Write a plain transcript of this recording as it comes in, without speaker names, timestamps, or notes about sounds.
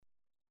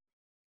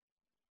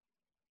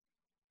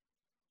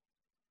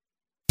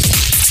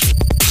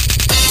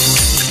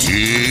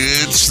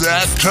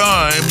that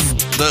time.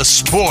 The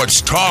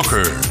Sports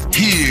Talker.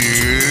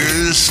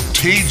 Here's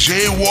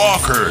TJ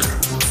Walker.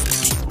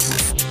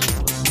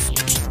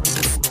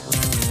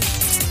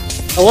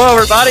 Hello,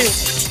 everybody.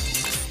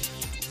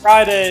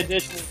 Friday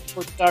edition of the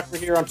Sports Talker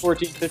here on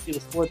 1450 The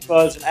Sports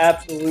Buzz. An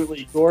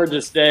absolutely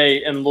gorgeous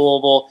day in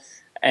Louisville.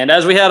 And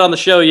as we had on the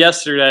show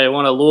yesterday,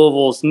 one of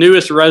Louisville's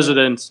newest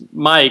residents,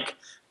 Mike,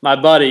 my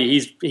buddy,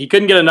 he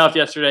couldn't get enough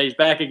yesterday. He's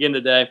back again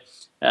today.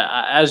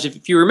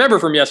 If you remember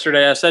from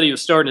yesterday, I said he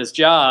was starting his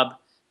job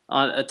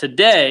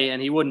today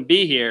and he wouldn't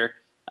be here.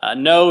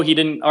 No, he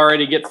didn't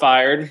already get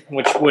fired,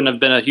 which wouldn't have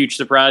been a huge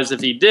surprise if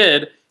he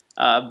did.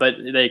 But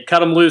they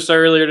cut him loose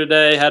earlier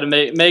today, had to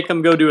make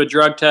him go do a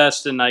drug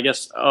test, and I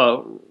guess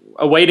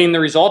awaiting the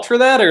results for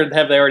that, or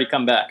have they already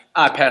come back?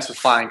 I passed with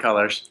flying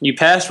colors. You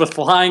passed with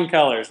flying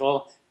colors.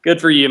 Well,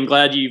 good for you. I'm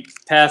glad you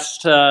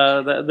passed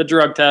the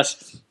drug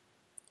test.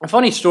 A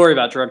funny story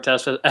about drug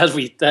tests, as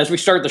we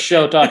start the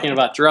show talking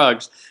about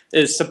drugs,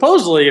 is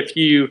supposedly if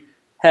you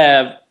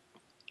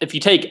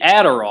take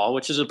Adderall,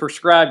 which is a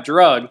prescribed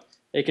drug,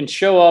 it can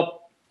show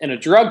up in a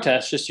drug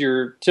test, just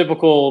your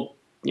typical,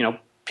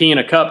 pee in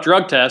a cup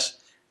drug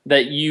test,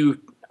 that you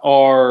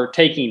are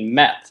taking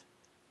meth.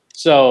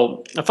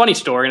 So a funny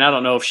story, and I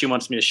don't know if she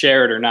wants me to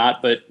share it or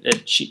not, but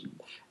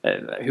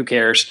who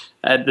cares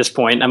at this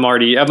point? I'm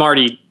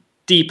already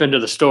deep into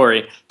the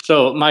story.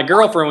 So my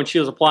girlfriend, when she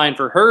was applying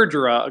for her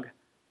drug,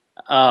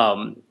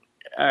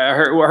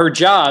 her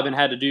job, and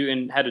had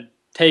to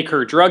take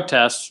her drug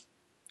test,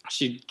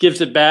 she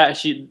gives it back.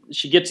 She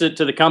gets it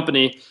to the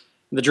company,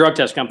 the drug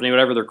test company,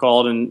 whatever they're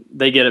called, and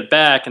they get it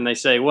back, and they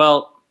say,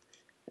 well,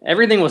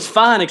 everything was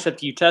fine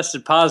except you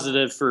tested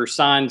positive for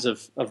signs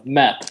of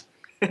meth,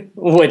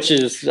 which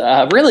is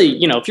really,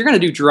 if you're going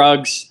to do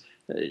drugs,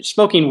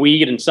 smoking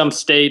weed in some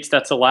states,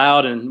 that's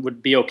allowed and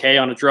would be okay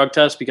on a drug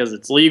test because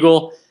it's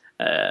legal.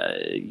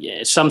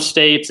 Some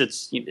states,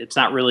 it's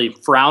not really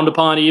frowned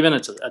upon even.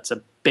 It's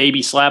a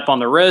baby slap on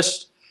the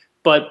wrist.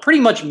 But pretty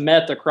much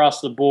meth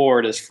across the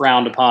board is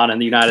frowned upon in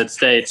the United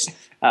States.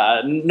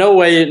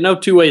 No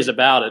two ways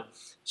about it.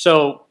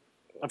 So,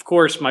 of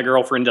course, my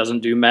girlfriend doesn't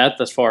do meth,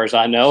 as far as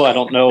I know. I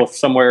don't know if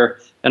somewhere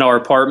in our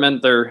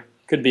apartment there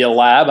could be a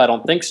lab. I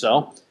don't think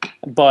so.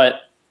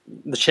 But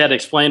she had to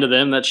explain to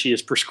them that she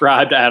is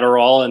prescribed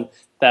Adderall, and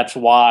that's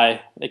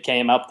why it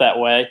came up that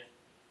way.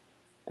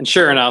 And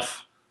sure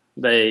enough,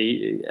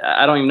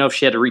 I don't even know if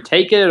she had to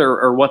retake it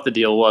or what the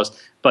deal was,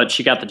 but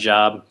she got the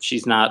job.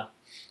 She's not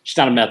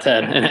a meth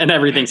head, and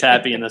everything's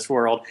happy in this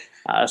world.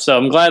 So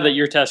I'm glad that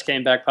your test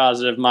came back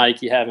positive,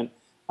 Mike. You haven't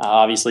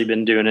obviously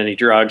been doing any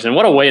drugs. And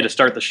what a way to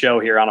start the show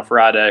here on a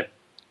Friday.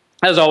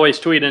 As always,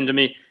 tweet into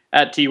me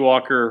at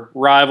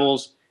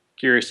TWalkerRivals.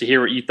 Curious to hear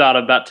what you thought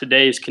about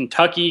today's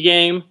Kentucky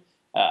game.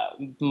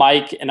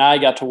 Mike and I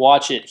got to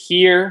watch it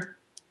here.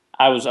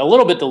 I was a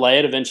little bit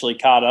delayed, eventually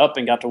caught up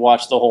and got to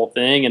watch the whole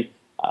thing. And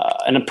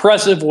an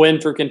impressive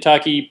win for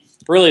Kentucky.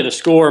 Really, the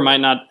score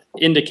might not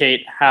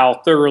indicate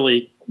how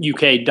thoroughly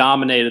UK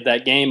dominated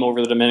that game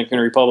over the Dominican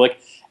Republic.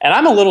 And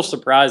I'm a little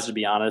surprised, to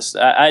be honest.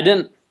 I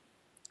don't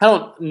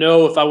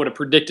know if I would have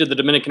predicted the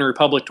Dominican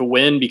Republic to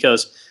win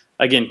because,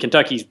 again,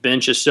 Kentucky's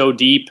bench is so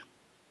deep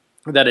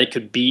that it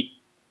could beat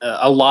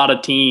a lot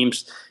of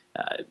teams,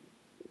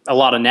 a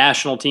lot of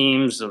national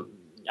teams.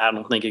 I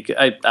don't think it could.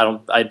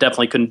 I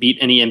definitely couldn't beat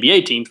any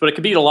NBA teams, but it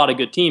could beat a lot of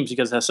good teams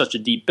because it has such a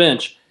deep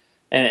bench.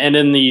 And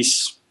in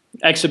these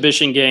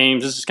exhibition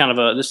games,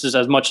 this is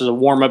as much as a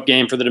warm-up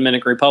game for the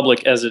Dominican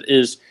Republic as it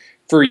is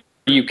for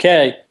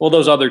UK. Well,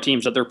 those other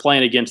teams that they're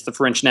playing against, the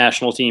French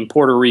national team,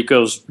 Puerto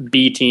Rico's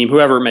B team,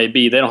 whoever it may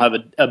be, they don't have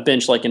a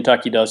bench like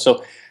Kentucky does.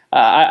 So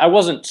I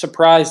wasn't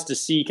surprised to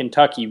see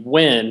Kentucky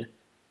win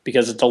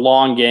because it's a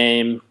long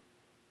game.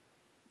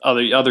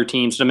 Other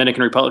teams,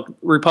 Dominican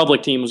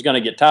Republic team was going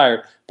to get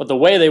tired. But the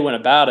way they went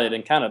about it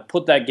and kind of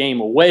put that game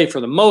away for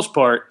the most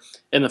part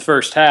in the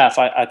first half,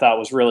 I thought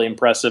was really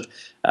impressive.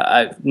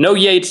 No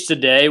Yates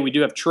today. We do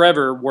have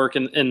Trevor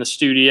working in the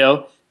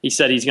studio. He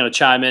said he's going to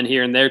chime in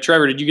here and there.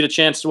 Trevor, did you get a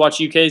chance to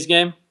watch UK's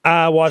game?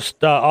 I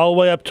watched all the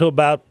way up to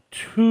about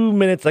 2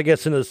 minutes, I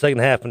guess, into the second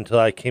half until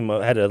I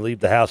had to leave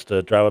the house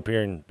to drive up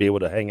here and be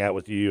able to hang out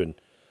with you. And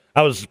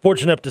I was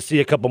fortunate enough to see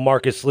a couple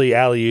Marcus Lee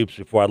alley-oops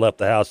before I left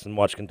the house and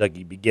watch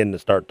Kentucky begin to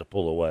start to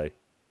pull away.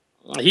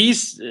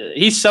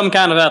 He's some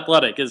kind of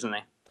athletic, isn't he?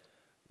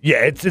 Yeah,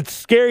 it's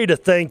scary to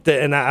think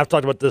that, and I've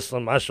talked about this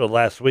on my show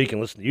last week and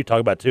listened to you talk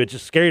about it too. It's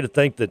just scary to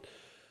think that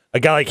a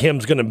guy like him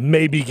is going to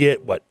maybe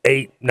get,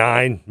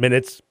 8-9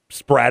 minutes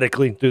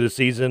sporadically through the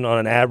season on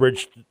an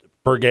average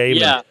per game.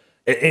 Yeah.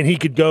 And he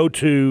could go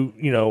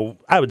to,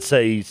 I would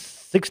say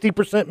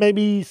 60%,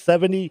 maybe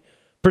 70%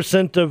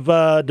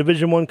 of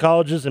Division I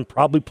colleges and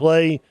probably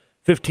play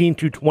 15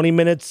 to 20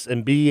 minutes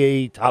and be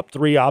a top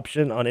 3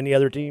 option on any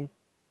other team.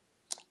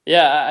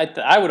 Yeah,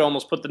 I would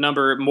almost put the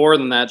number more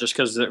than that just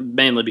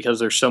mainly because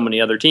there's so many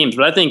other teams.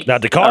 But I think now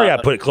Dakari,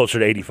 I put it closer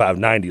to 85,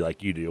 90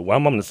 like you do. Well,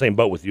 I'm on the same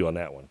boat with you on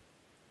that one.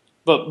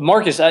 But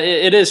Marcus,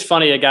 it is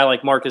funny a guy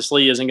like Marcus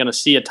Lee isn't going to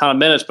see a ton of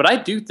minutes, but I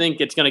do think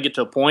it's going to get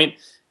to a point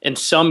in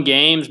some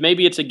games,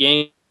 maybe it's a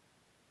game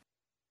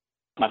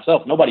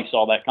myself. Nobody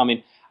saw that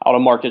coming out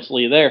of Marcus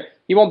Lee there.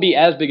 He won't be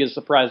as big a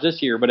surprise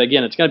this year, but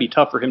again, it's going to be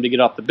tough for him to get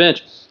off the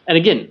bench. And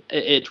again,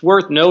 it's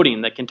worth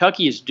noting that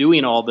Kentucky is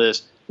doing all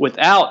this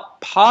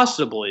without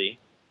possibly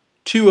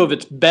two of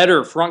its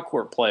better front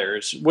court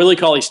players. Willie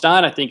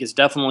Cauley-Stein, I think, is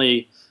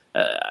definitely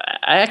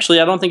I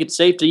don't think it's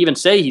safe to even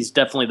say he's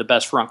definitely the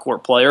best front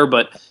court player,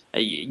 but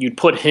you'd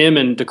put him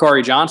and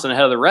Dakari Johnson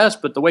ahead of the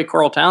rest. But the way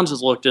Karl Towns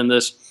has looked in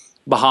this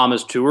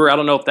Bahamas tour, I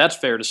don't know if that's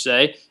fair to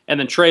say. And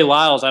then Trey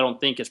Lyles, I don't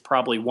think is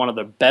probably one of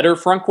the better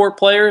front court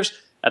players.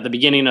 At the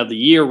beginning of the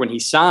year when he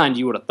signed,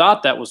 you would have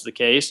thought that was the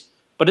case.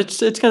 But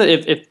it's gonna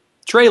if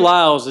Trey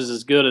Lyles is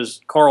as good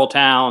as Karl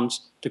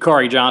Towns,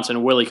 Dakari Johnson,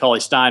 and Willie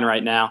Cauley-Stein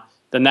right now,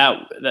 then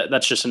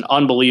that's just an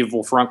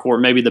unbelievable front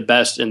court, maybe the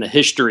best in the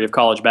history of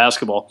college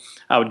basketball.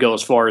 I would go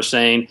as far as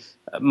saying,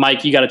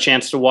 Mike, you got a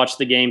chance to watch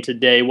the game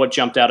today. What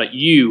jumped out at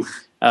you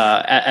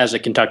as a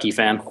Kentucky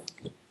fan?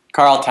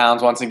 Karl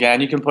Towns, once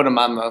again. You can put him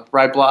on the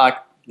right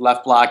block,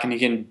 left block, and he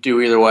can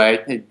do either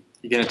way.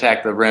 He can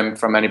attack the rim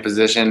from any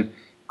position.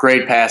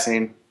 Great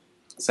passing.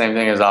 Same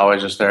thing as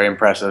always, just very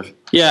impressive.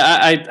 Yeah,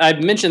 I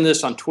mentioned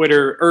this on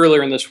Twitter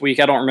earlier in this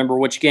week. I don't remember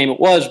which game it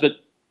was,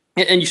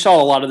 and you saw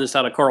a lot of this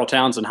out of Karl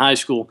Towns in high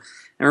school.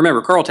 And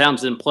remember, Karl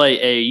Towns didn't play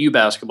AAU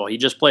basketball. He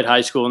just played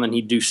high school, and then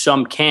he'd do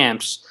some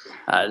camps.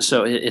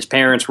 So his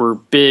parents were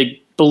big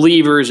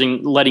believers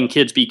in letting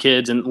kids be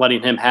kids and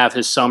letting him have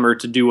his summer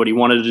to do what he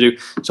wanted to do.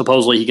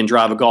 Supposedly he can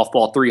drive a golf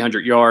ball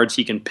 300 yards.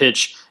 He can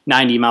pitch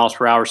 90 miles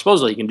per hour.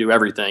 Supposedly he can do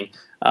everything.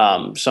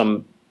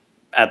 Some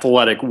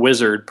athletic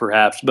wizard,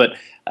 perhaps. But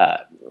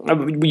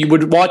you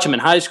would watch him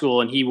in high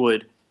school, and he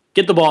would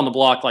get the ball on the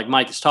block like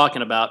Mike is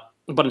talking about.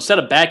 But instead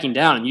of backing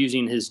down and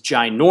using his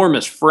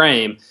ginormous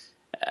frame,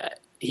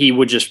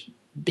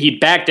 he'd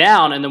back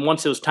down, and then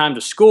once it was time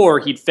to score,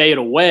 he'd fade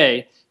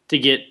away to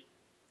get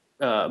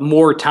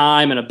more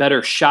time and a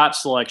better shot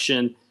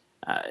selection,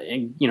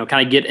 and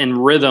kind of get in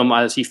rhythm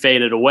as he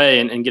faded away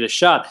and get a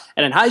shot.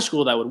 And in high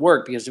school, that would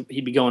work because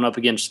he'd be going up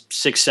against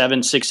 6'7",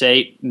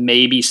 6'8",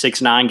 maybe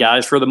 6'9"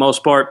 guys for the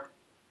most part,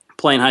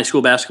 playing high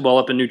school basketball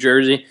up in New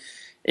Jersey.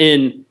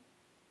 In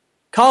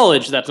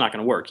college, that's not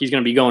going to work. He's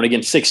going to be going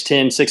against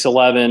 6'10",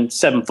 6'11",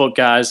 7-foot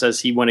guys, as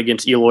he went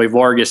against Eloy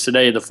Vargas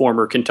today, the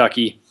former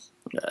Kentucky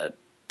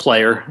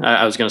player.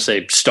 I was going to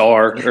say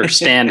star or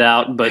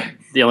standout, but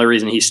the only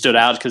reason he stood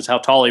out is because how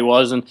tall he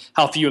was and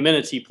how few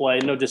minutes he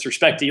played. No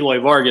disrespect to Eloy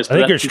Vargas. I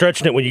think you're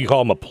stretching it when you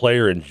call him a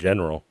player in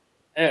general.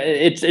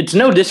 It's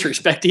no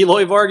disrespect to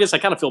Eloy Vargas. I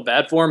kind of feel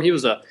bad for him. He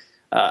was a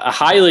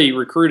highly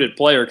recruited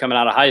player coming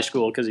out of high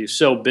school because he was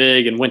so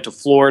big and went to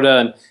Florida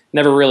and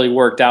never really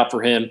worked out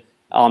for him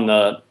on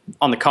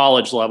the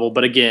college level.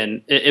 But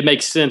again, it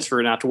makes sense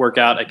for it not to work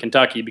out at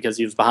Kentucky because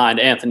he was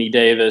behind Anthony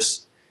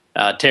Davis,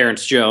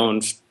 Terrence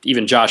Jones,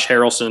 even Josh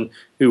Harrelson,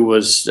 who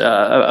was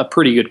a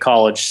pretty good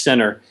college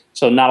center.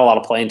 So not a lot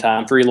of playing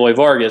time for Eloy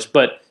Vargas.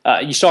 But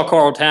you saw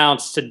Karl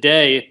Towns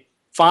today,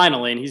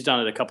 finally, and he's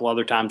done it a couple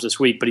other times this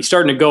week, but he's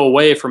starting to go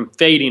away from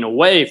fading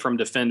away from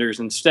defenders,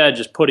 instead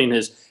just putting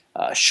his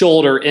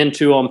shoulder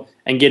into them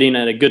and getting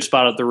at a good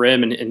spot at the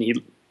rim. And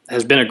he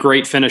has been a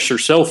great finisher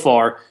so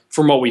far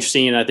from what we've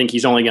seen. I think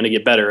he's only going to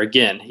get better.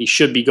 Again, he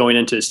should be going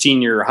into his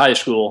senior year of high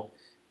school,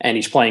 and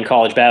he's playing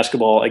college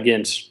basketball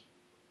against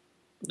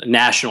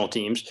national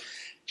teams.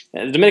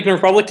 The Dominican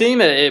Republic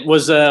team, it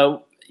was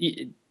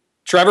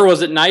Trevor,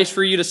 was it nice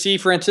for you to see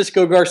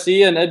Francisco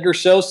Garcia and Edgar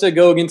Sosa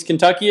go against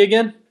Kentucky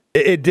again?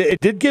 It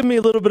did give me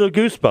a little bit of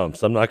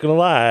goosebumps. I'm not going to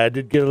lie. I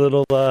did get a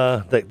little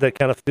that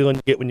kind of feeling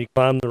you get when you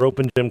climb the rope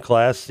in gym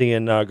class,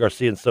 seeing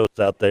Garcia and Sosa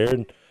out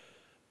there.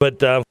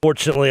 But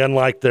unfortunately,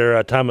 unlike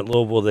their time at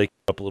Louisville, they came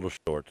up a little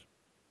short.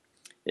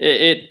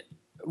 It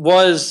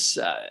was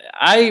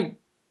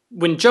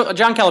when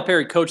John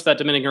Calipari coached that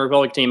Dominican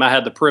Republic team, I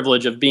had the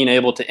privilege of being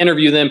able to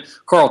interview them.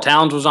 Karl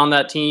Towns was on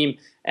that team,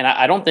 and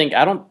I don't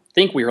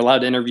think we were allowed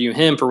to interview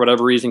him for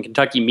whatever reason.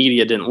 Kentucky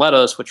media didn't let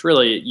us, which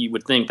really you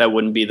would think that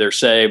wouldn't be their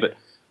say, but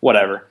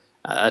whatever.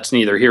 That's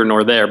neither here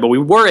nor there. But we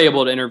were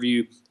able to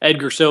interview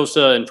Edgar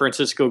Sosa and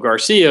Francisco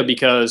Garcia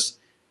because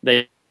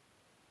they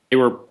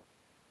were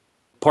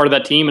part of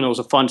that team, and it was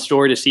a fun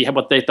story to see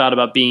what they thought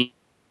about being.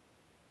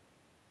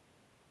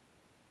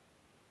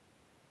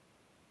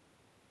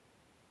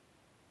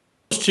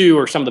 Those two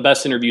are some of the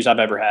best interviews I've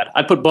ever had.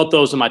 I put both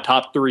those in my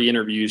top 3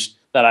 interviews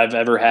that I've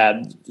ever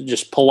had.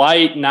 Just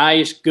polite,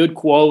 nice, good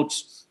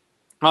quotes.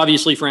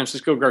 Obviously,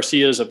 Francisco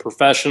Garcia is a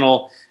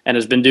professional and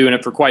has been doing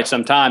it for quite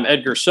some time.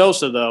 Edgar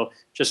Sosa, though,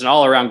 just an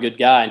all-around good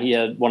guy, and he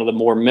had one of the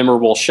more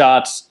memorable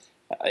shots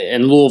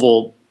in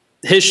Louisville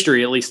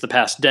history, at least the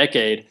past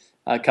decade,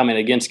 coming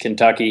against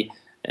Kentucky.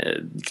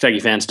 Kentucky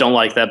fans don't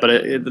like that,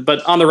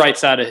 but on the right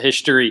side of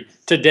history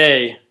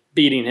today,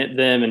 beating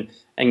them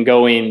and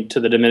going to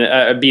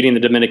beating the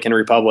Dominican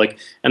Republic,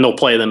 and they'll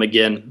play them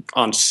again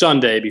on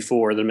Sunday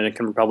before the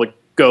Dominican Republic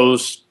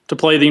goes to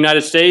play the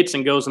United States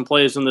and goes and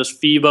plays in this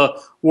FIBA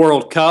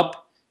World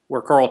Cup,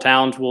 where Karl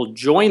Towns will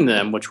join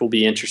them, which will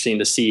be interesting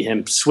to see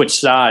him switch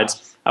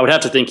sides I would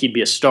have to think he'd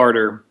be a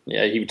starter.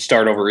 Yeah, he would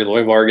start over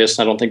Eloy Vargas.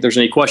 I don't think there's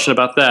any question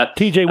about that.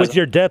 TJ, with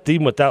your depth,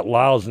 even without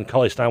Lyles and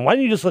Cauley-Stein, why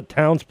didn't you just let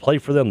Towns play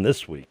for them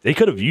this week? They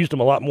could have used him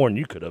a lot more than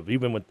you could have,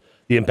 even with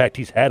the impact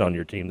he's had on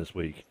your team this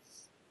week.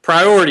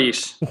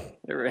 Priorities.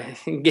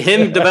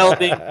 Him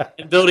developing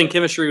and building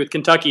chemistry with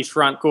Kentucky's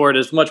front court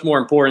is much more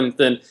important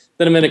than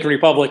the Dominican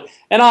Republic.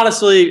 And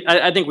honestly,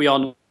 I think we all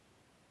know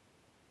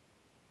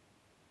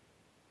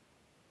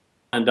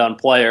and done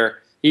player.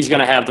 He's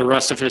going to have the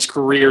rest of his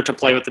career to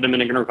play with the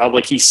Dominican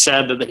Republic. He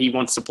said that he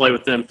wants to play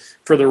with them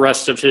for the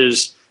rest of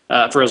his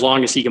for as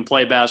long as he can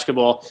play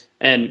basketball.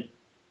 And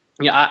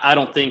I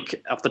don't think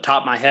off the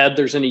top of my head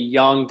there's any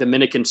young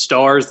Dominican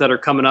stars that are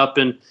coming up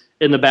in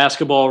the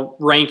basketball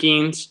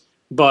rankings.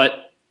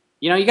 But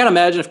you got to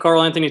imagine if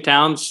Karl Anthony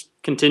Towns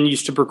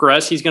continues to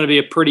progress, he's going to be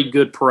a pretty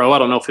good pro. I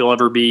don't know if he'll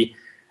ever be.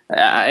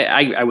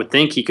 I would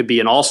think he could be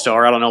an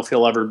all-star. I don't know if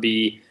he'll ever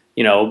be.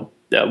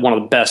 One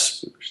of the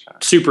best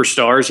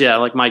superstars,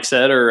 like Mike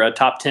said, or a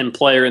top 10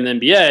 player in the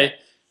NBA.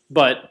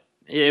 But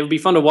it would be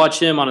fun to watch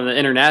him on an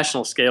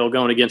international scale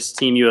going against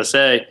Team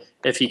USA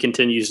if he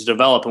continues to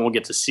develop, and we'll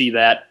get to see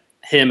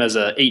him as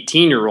a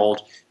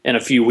 18-year-old in a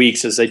few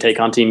weeks as they take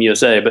on Team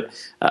USA. But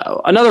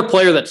another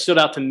player that stood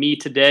out to me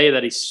today,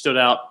 that he stood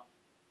out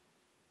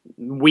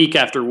week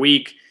after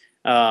week,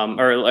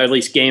 or at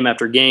least game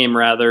after game,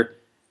 rather,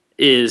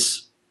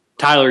 is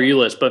Tyler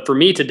Ulis. But for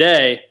me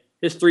today,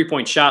 his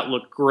three-point shot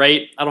looked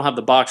great. I don't have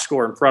the box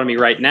score in front of me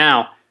right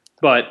now,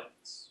 but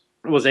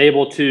was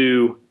able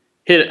to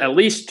hit at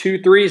least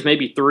 2 threes,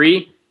 maybe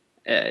 3.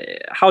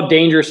 How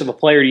dangerous of a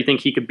player do you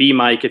think he could be,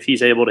 Mike, if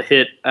he's able to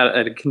hit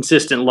at a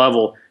consistent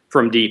level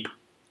from deep?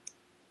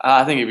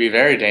 I think he'd be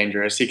very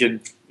dangerous. He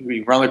could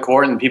run the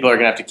court, and people are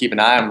going to have to keep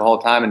an eye on him the whole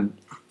time. And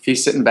if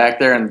he's sitting back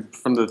there, and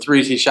from the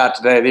threes he shot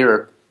today, they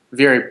were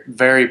very,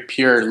 very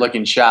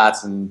pure-looking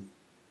shots, and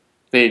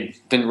they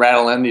didn't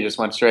rattle in. They just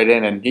went straight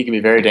in, and he can be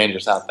very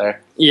dangerous out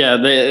there.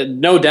 Yeah,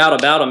 no doubt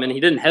about him. And he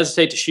didn't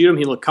hesitate to shoot him.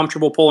 He looked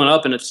comfortable pulling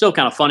up, and it's still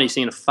kind of funny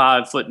seeing a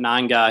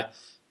 5'9" guy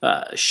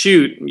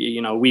shoot.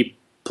 We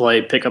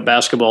play pickup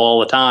basketball all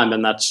the time,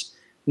 and that's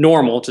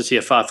normal to see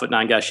a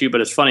 5'9" guy shoot.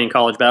 But it's funny in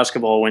college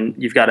basketball when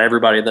you've got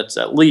everybody that's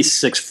at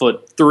least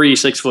 6'3",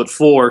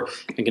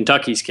 6'4". In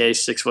Kentucky's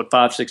case, 6'5",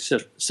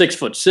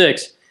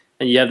 6'6",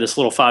 and you have this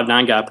little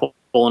 5'9" guy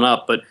pulling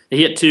up. But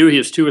he hit 2. He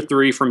was 2 or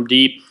 3 from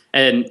deep.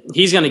 And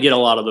he's going to get a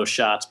lot of those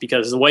shots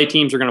because the way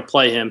teams are going to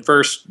play him,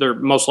 first, they're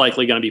most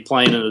likely going to be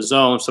playing in a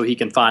zone so he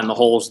can find the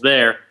holes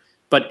there.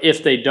 But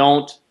if they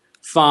don't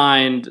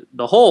find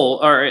the hole,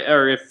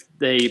 or if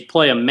they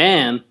play a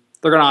man,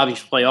 they're going to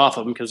obviously play off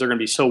of him because they're going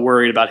to be so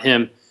worried about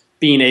him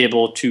being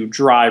able to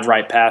drive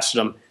right past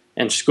them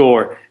and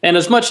score. And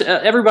as much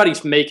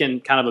everybody's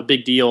making kind of a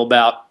big deal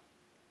about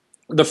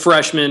the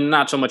freshman,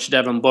 not so much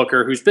Devin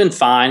Booker, who's been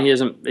fine.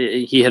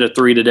 He hit a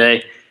 3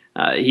 today.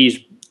 He's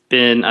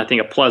been, I think,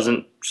 a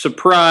pleasant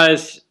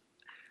surprise.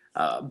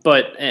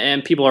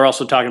 And people are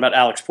also talking about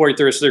Alex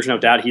Poythress. There's no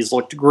doubt he's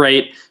looked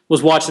great.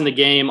 Was watching the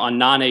game on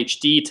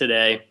non-HD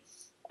today.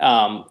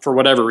 For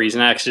whatever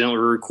reason, I accidentally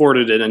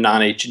recorded it in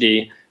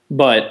non-HD.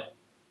 But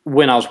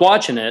when I was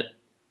watching it,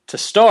 to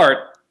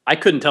start, I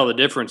couldn't tell the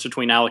difference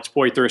between Alex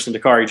Poythress and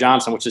Dakari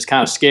Johnson, which is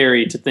kind of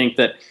scary to think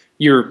that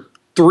your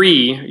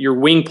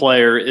wing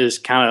player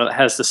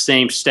has the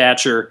same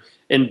stature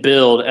and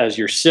build as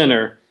your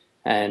center.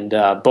 And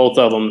both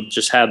of them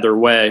just had their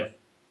way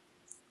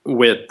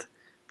with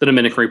the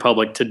Dominican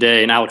Republic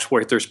today. And Alex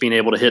Poythress being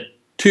able to hit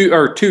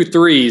 2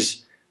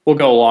 threes will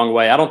go a long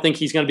way. I don't think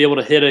he's going to be able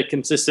to hit a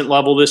consistent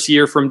level this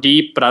year from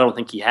deep, but I don't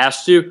think he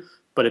has to.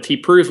 But if he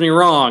proves me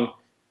wrong,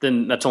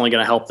 then that's only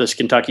going to help this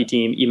Kentucky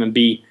team even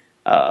be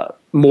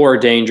more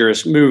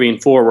dangerous moving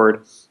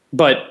forward.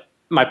 But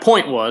my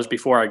point was,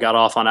 before I got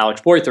off on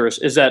Alex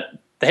Poythress, is that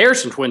the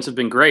Harrison twins have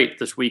been great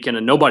this weekend,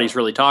 and nobody's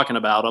really talking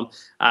about them.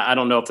 I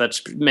don't know if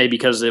that's maybe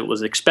because it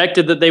was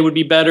expected that they would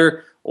be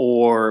better,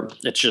 or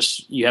it's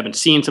just you haven't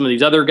seen some of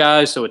these other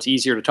guys, so it's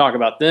easier to talk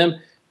about them.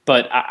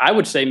 But I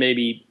would say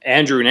maybe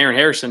Andrew and Aaron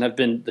Harrison have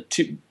been the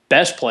 2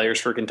 best players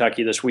for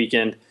Kentucky this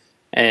weekend.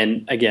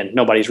 And, again,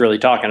 nobody's really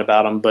talking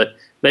about them, but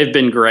they've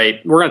been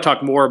great. We're going to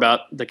talk more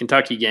about the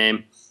Kentucky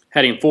game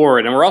heading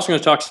forward, and we're also going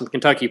to talk some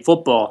Kentucky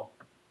football.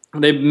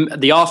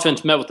 The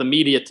offense met with the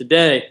media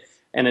today,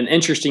 and an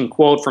interesting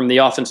quote from the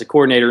offensive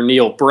coordinator,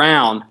 Neil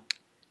Brown,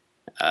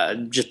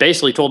 just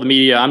basically told the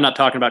media, I'm not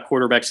talking about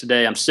quarterbacks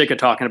today. I'm sick of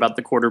talking about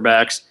the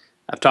quarterbacks.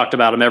 I've talked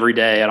about them every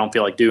day. I don't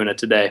feel like doing it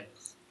today.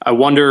 I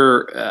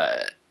wonder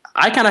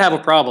I kind of have a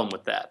problem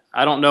with that.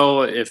 I don't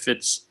know if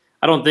it's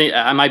 – I don't think –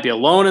 I might be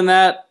alone in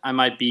that. I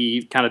might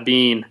be kind of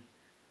being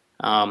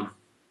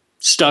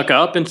stuck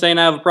up and saying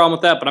I have a problem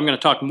with that, but I'm going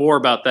to talk more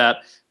about that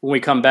when we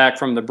come back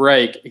from the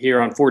break here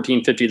on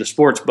 1450 The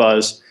Sports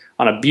Buzz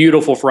on a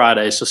beautiful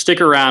Friday. So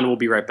stick around. We'll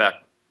be right back.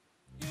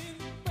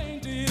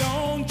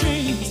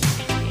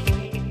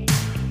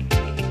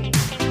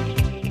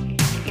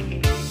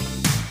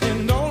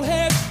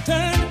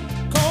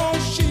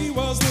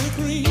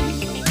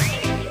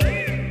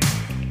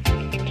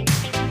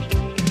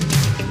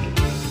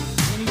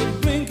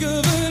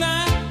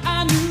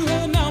 I knew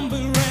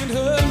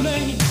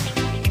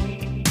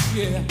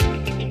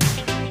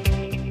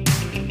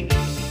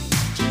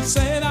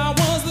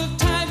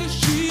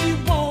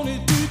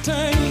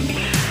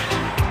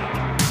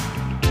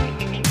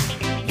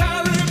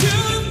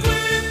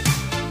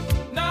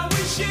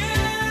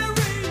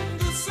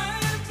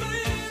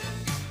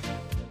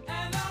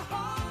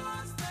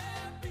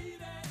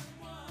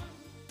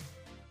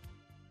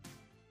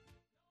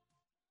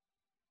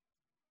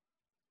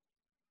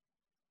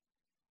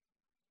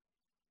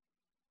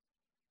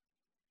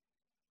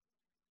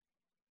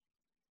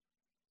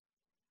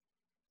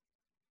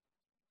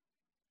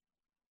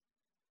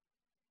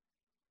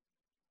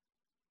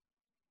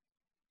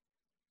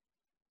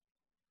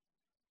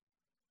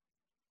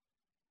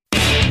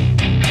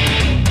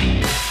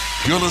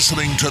You're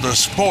listening to the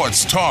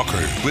Sports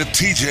Talker with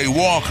TJ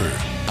Walker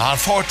on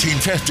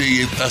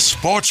 1450 The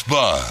Sports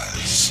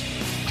Buzz.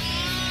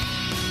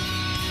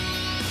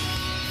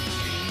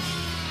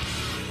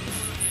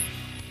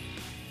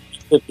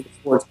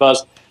 Sports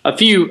Buzz. A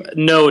few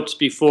notes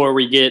before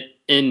we get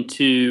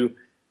into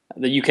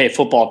the UK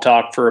football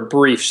talk for a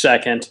brief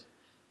second.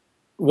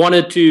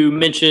 Wanted to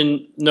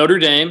mention Notre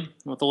Dame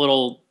with a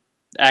little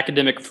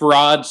academic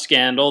fraud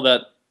scandal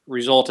that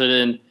resulted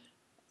in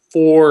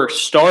 4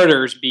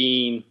 starters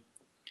being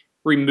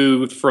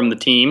removed from the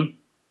team.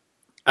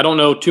 I don't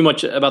know too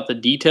much about the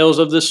details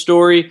of this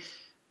story,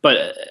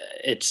 but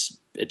it's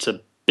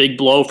a big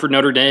blow for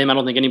Notre Dame. I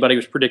don't think anybody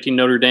was predicting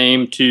Notre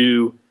Dame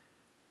to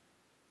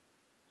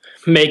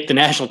make the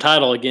national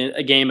title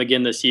game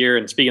again this year.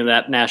 And speaking of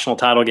that national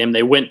title game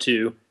they went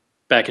to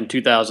back in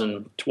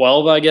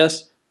 2012, I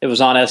guess, it was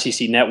on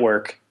SEC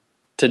Network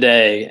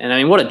today. And I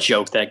mean, what a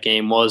joke that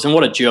game was, and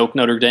what a joke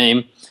Notre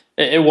Dame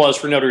it was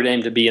for Notre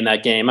Dame to be in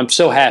that game. I'm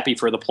so happy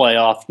for the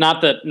playoff.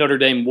 Not that Notre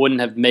Dame wouldn't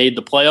have made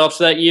the playoffs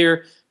that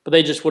year, but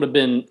they just would have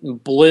been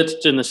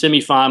blitzed in the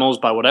semifinals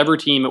by whatever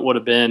team it would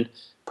have been.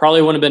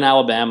 Probably wouldn't have been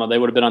Alabama. They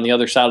would have been on the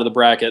other side of the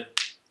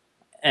bracket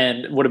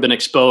and would have been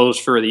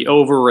exposed for the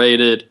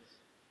overrated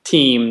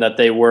team that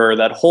they were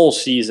that whole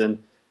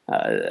season.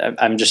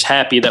 I'm just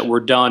happy that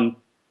we're done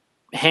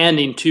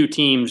handing 2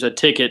 teams a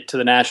ticket to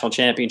the national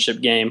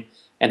championship game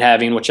and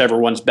having whichever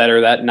one's better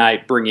that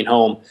night bringing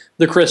home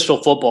the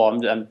Crystal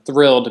Football. I'm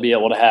thrilled to be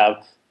able to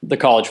have the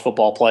college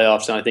football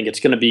playoffs, and I think it's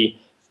going to be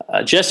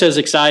just as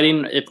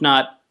exciting, if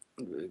not,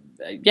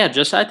 I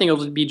think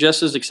it'll be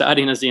just as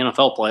exciting as the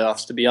NFL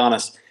playoffs, to be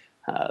honest.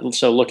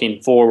 So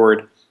looking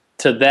forward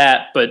to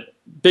that. But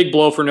big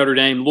blow for Notre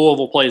Dame.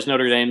 Louisville plays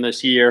Notre Dame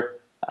this year.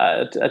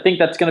 I think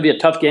that's going to be a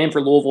tough game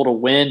for Louisville to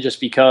win just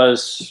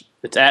because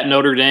it's at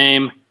Notre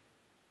Dame.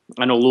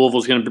 I know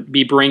Louisville's going to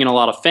be bringing a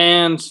lot of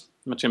fans.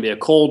 It's going to be a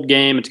cold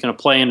game. It's going to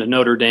play into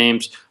Notre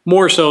Dame's.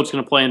 More so, it's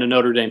going to play into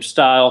Notre Dame's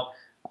style.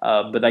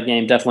 But that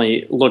game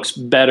definitely looks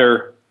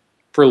better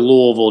for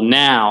Louisville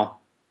now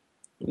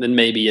than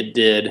maybe it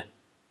did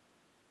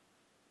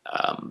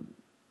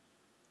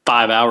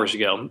 5 hours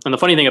ago. And the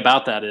funny thing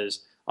about that is,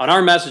 on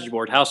our message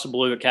board,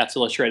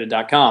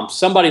 houseofblue@catsillustrated.com,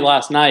 somebody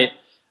last night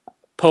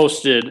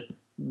posted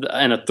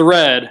in a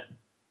thread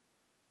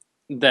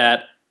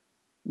that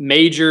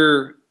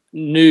major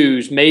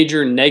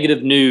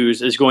negative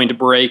news is going to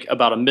break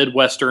about a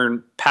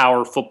Midwestern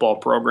power football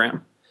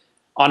program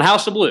on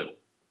House of Blue.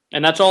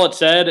 And that's all it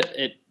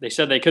said. They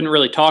said they couldn't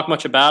really talk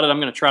much about it. I'm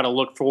going to try to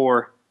look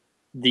for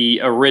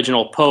the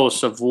original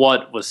posts of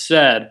what was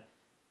said.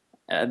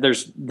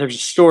 There's a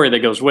story that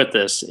goes with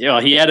this.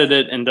 He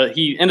edited and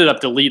he ended up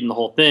deleting the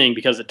whole thing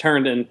because it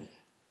turned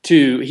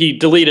into he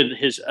deleted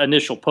his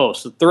initial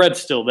post. The thread's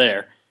still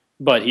there,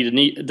 but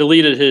he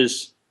deleted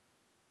his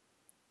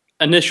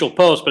initial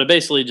post, but it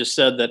basically just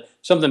said that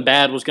something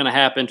bad was going to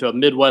happen to a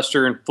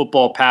Midwestern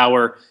football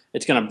power.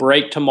 It's going to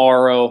break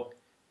tomorrow,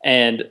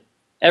 and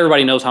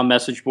everybody knows how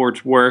message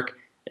boards work.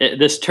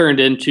 This turned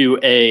into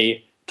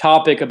a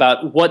topic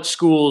about what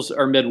schools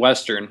are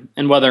Midwestern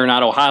and whether or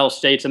not Ohio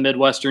State's a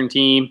Midwestern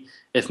team,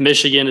 if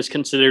Michigan is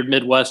considered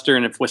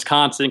Midwestern, if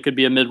Wisconsin could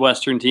be a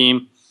Midwestern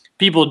team.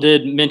 People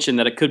did mention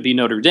that it could be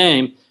Notre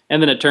Dame,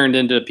 and then it turned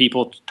into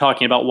people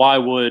talking about why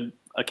would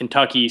a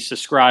Kentucky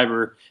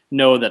subscriber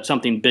know that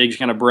something big's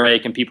going to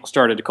break, and people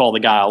started to call the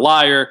guy a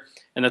liar,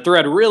 and the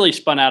thread really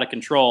spun out of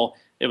control.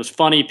 It was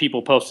funny.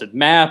 People posted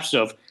maps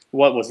of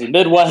what was the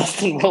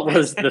Midwest and what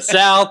was the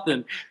South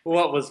and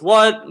what was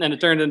what, and it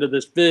turned into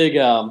this big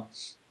a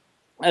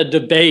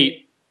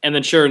debate. And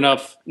then sure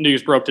enough,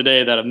 news broke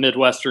today that a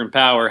Midwestern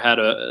power had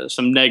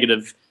some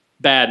negative,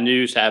 bad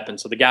news happen.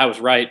 So the guy was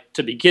right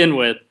to begin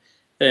with.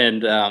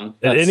 And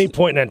at any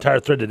point in that entire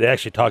thread, did they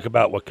actually talk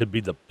about what could be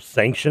the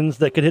sanctions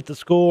that could hit the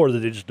school, or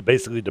did they just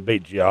basically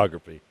debate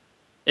geography?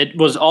 It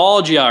was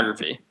all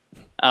geography.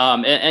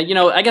 And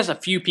I guess a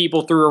few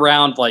people threw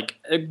around but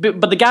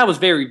the guy was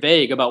very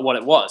vague about what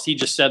it was. He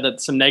just said that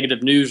some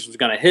negative news was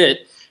going to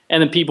hit,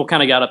 and then people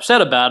kind of got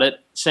upset about it,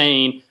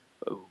 saying,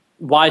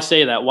 why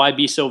say that? Why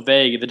be so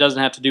vague? If it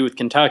doesn't have to do with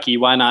Kentucky,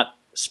 why not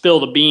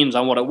spill the beans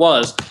on what it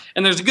was?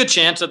 And there's a good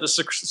chance that the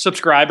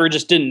subscriber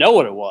just didn't know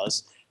what it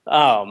was.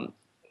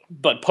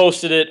 But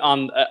posted it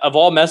on, of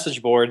all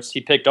message boards, he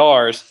picked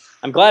ours.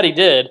 I'm glad he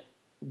did,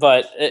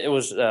 but it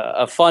was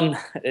a fun.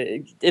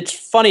 It's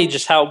funny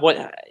just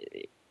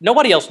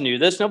nobody else knew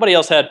this. Nobody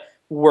else had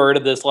word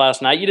of this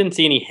last night. You didn't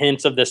see any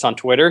hints of this on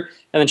Twitter.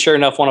 And then sure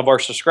enough, one of our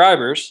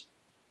subscribers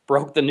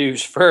broke the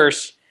news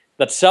first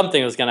that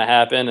something was going to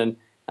happen. And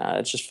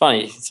it's just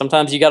funny.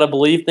 Sometimes you got to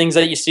believe things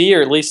that you see,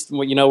 or at least,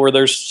 where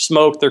there's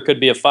smoke, there could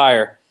be a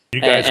fire. Do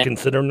you guys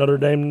consider Notre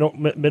Dame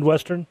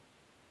Midwestern?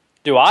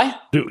 Do I?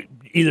 Do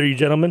either of you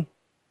gentlemen?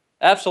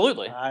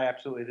 Absolutely. I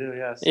absolutely do,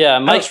 yes. Yeah,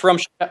 Mike's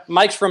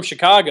from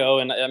Chicago,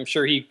 and I'm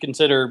sure he'd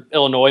consider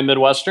Illinois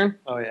Midwestern.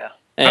 Oh, yeah.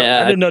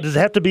 I didn't know. Does it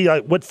have to be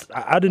I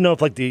didn't know if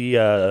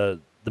the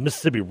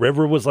Mississippi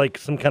River was like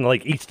some kind of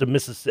like east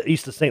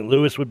of St.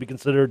 Louis would be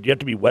considered. Do you have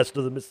to be west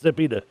of the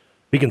Mississippi to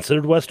be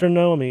considered Western?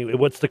 No, I mean,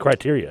 what's the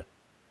criteria?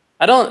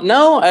 I don't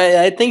know.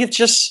 I think it's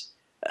just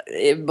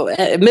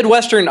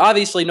Midwestern.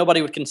 Obviously,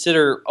 nobody would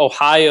consider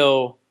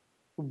Ohio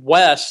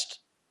West,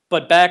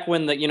 but back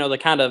when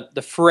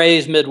the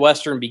phrase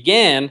Midwestern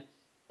began,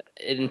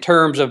 in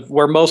terms of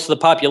where most of the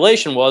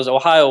population was,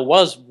 Ohio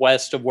was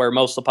west of where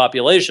most of the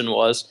population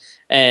was,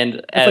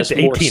 and it's like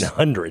the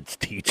 1800s,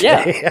 TJ.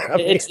 Yeah, I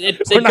mean,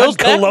 it we're goes not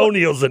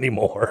colonials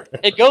anymore.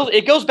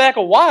 It goes back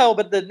a while,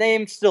 but the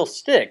name still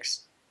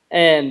sticks.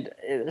 And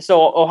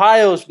so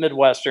Ohio's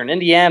Midwestern,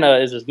 Indiana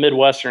is as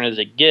Midwestern as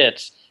it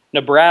gets.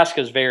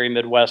 Nebraska is very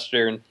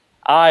Midwestern.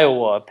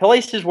 Iowa,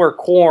 places where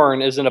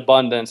corn is in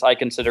abundance, I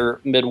consider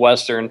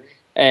Midwestern.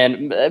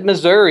 And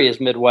Missouri is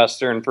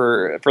Midwestern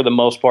for the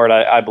most part,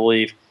 I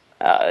believe.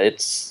 I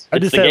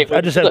just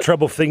have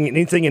trouble thinking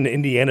anything in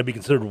Indiana be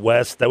considered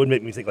West. That would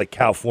make me think like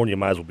California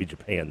might as well be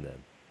Japan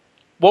then.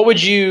 What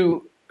would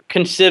you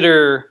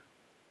consider?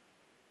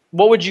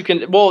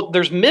 Well,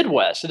 there's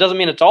Midwest. It doesn't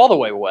mean it's all the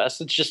way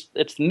west.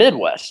 It's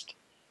Midwest.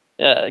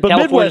 But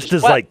Midwest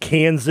is like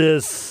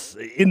Kansas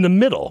in the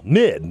middle,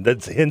 mid.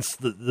 That's hence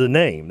the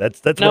name.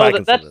 That's what I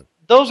consider.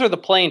 Those are the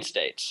plain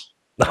states.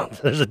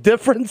 There's a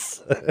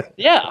difference.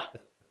 Yeah.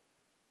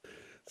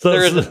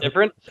 There is a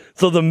difference.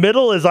 So the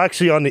middle is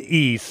actually on the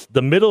east.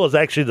 The middle is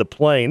actually the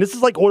plain. This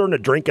is like ordering a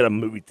drink at a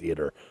movie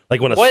theater.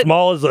 Like when a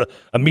small is a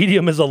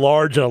medium is a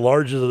large, and a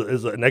large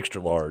is an extra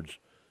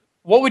large.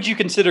 What would you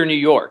consider New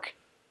York?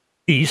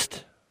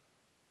 East.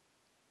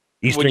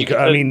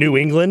 New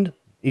England.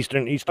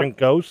 Eastern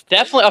coast.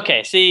 Definitely.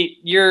 Okay. See,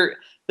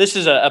 this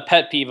is a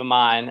pet peeve of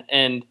mine,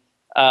 and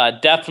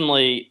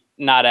definitely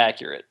not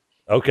accurate.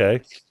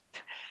 Okay.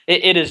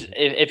 It is.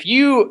 If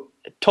you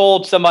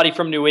told somebody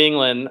from New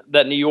England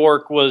that New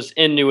York was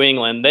in New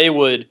England, they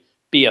would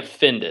be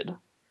offended.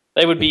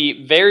 They would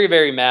be very,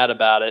 very mad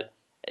about it.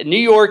 New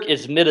York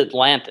is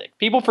Mid-Atlantic.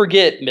 People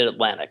forget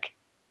Mid-Atlantic,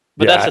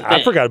 but that's the thing.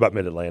 I forgot about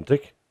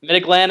Mid-Atlantic.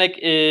 Mid-Atlantic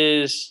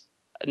is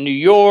New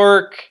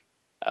York.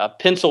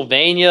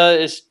 Pennsylvania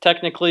is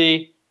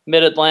technically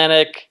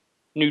Mid-Atlantic.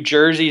 New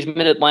Jersey's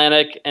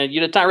Mid-Atlantic, and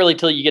it's not really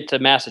until you get to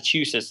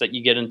Massachusetts that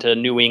you get into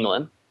New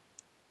England.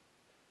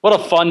 What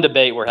a fun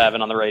debate we're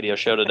having on the radio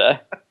show today.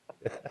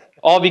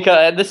 All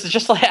because this is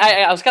just like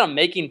I was kind of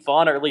making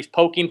fun, or at least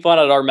poking fun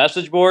at our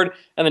message board,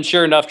 and then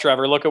sure enough,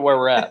 Trevor, look at where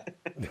we're at.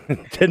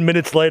 10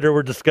 minutes later,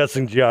 we're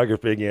discussing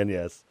geography again,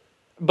 yes.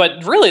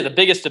 But really, the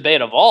biggest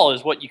debate of all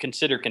is what you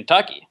consider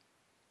Kentucky.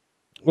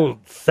 Well,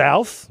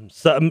 South.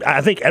 So,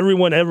 I think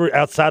everyone ever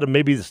outside of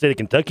maybe the state of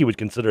Kentucky would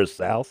consider it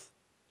South.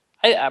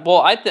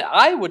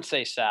 I would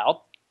say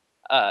South.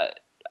 I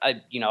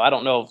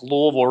don't know if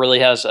Louisville really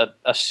has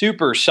a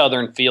super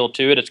Southern feel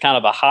to it. It's kind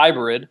of a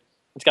hybrid.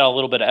 It's got a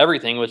little bit of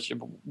everything, which is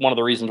one of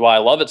the reasons why I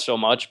love it so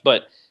much.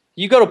 But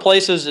you go to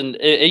places, and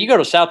you go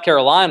to South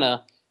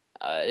Carolina,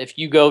 if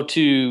you go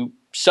to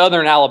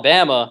Southern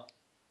Alabama,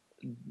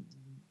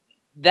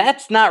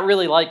 that's not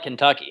really like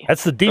Kentucky.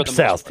 That's the deep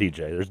South, TJ.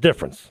 There's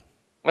difference.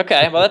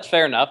 Okay, well, that's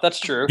fair enough. That's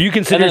true. Do you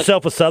consider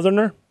yourself a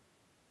Southerner?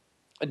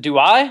 Do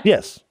I?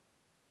 Yes.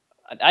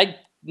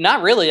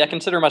 Not really. I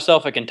consider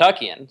myself a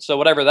Kentuckian, so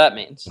whatever that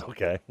means.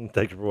 Okay.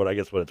 Take it for what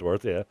it's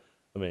worth, yeah.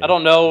 I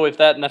don't know if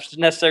that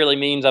necessarily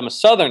means I'm a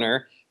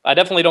Southerner. I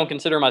definitely don't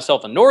consider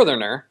myself a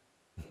Northerner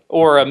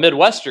or a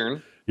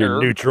Midwestern. You're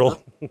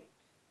neutral.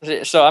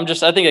 So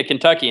I think a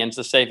Kentuckian's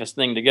the safest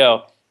thing to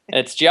go.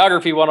 It's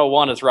Geography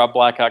 101, as Rob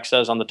Blackhawk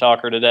says on the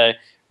Talker today.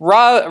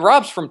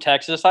 Rob's from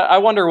Texas. I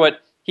wonder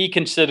what he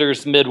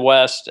considers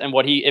Midwest and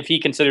if he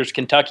considers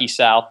Kentucky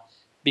South,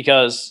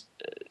 because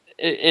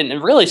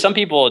and really some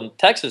people in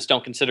Texas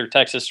don't consider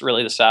Texas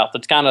really the South.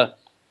 It's kind of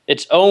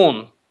its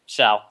own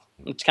South.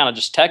 It's kind of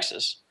just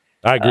Texas.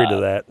 I agree to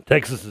that.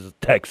 Texas is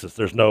Texas.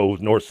 There's no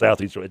north, south,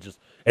 east.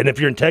 And if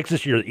you're in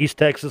Texas, you're East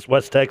Texas,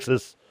 West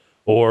Texas,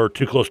 or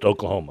too close to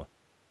Oklahoma.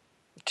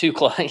 Too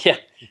close,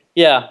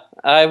 yeah.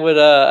 I would.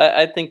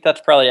 I think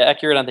that's probably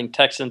accurate. I think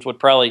Texans would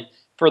probably,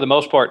 for the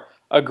most part,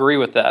 agree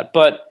with that.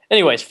 But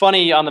anyways,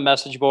 funny on the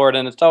message board,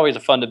 and it's always a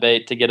fun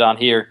debate to get on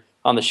here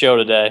on the show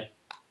today.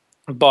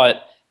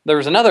 But there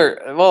was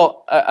another.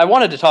 Well, I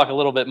wanted to talk a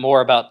little bit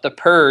more about the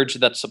purge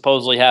that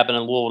supposedly happened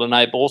in Louisville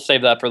tonight, but we'll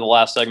save that for the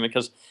last segment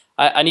because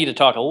I need to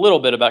talk a little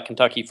bit about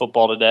Kentucky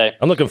football today.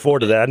 I'm looking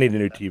forward to that. I need a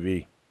new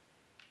TV.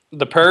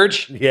 The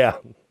purge? Yeah.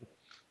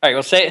 All right.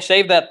 Well,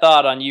 save that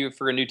thought on you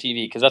for a new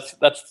TV, because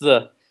that's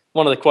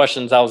one of the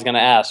questions I was going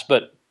to ask.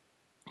 But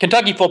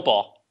Kentucky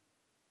football.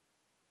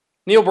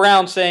 Neil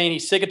Brown saying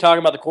he's sick of talking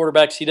about the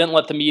quarterbacks. He didn't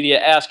let the media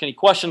ask any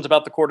questions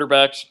about the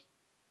quarterbacks.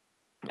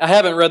 I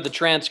haven't read the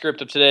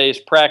transcript of today's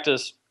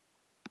practice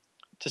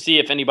to see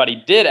if anybody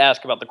did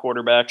ask about the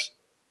quarterbacks,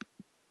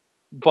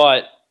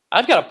 but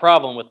I've got a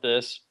problem with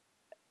this.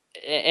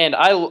 And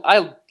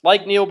I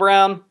like Neil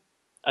Brown.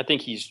 I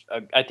think he's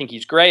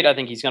great. I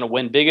think he's going to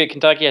win big at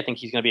Kentucky. I think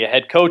he's going to be a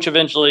head coach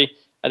eventually.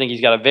 I think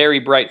he's got a very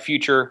bright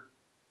future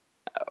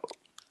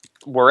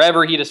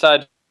wherever he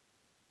decides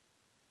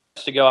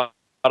to go.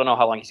 I don't know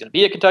how long he's going to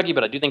be at Kentucky,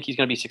 but I do think he's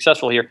going to be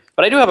successful here.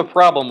 But I do have a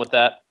problem with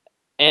that.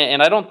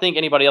 And I don't think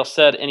anybody else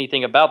said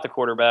anything about the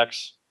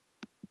quarterbacks.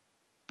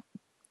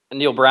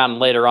 Neil Brown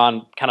later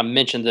on kind of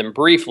mentioned them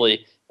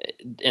briefly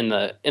in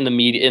the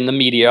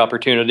media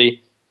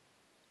opportunity,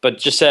 but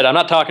just said, I'm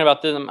not talking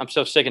about them. I'm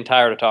so sick and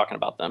tired of talking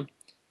about them.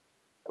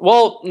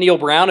 Well, Neil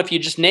Brown, if you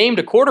just named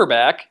a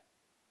quarterback,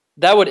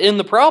 that would end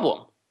the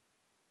problem.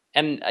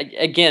 And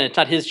again, it's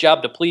not his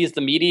job to please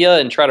the media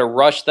and try to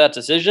rush that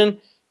decision.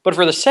 But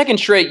for the second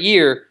straight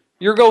year,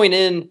 you're going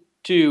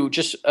into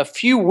just a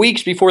few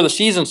weeks before the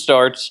season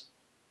starts,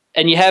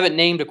 and you haven't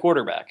named a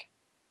quarterback.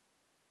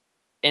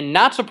 And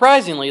not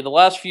surprisingly, the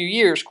last few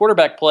years,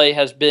 quarterback play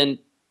has been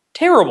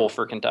terrible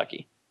for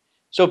Kentucky.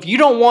 So if you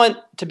don't want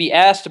to be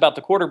asked about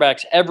the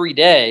quarterbacks every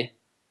day,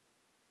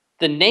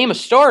 then name a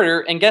starter,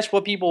 and guess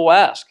what people will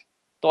ask?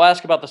 They'll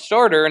ask about the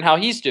starter and how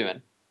he's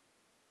doing,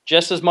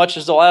 just as much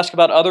as they'll ask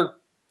about other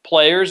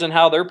players and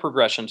how their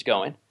progression's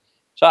going.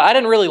 So I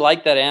didn't really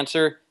like that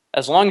answer.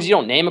 As long as you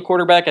don't name a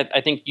quarterback,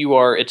 I think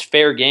it's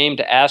fair game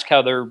to ask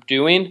how they're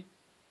doing.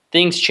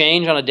 Things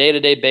change on a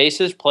day-to-day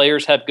basis.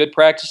 Players have good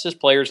practices.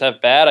 Players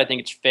have bad. I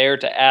think it's fair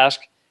to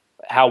ask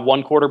how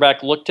one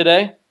quarterback looked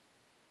today.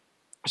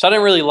 So I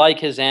didn't really like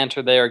his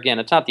answer there. Again,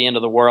 it's not the end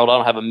of the world. I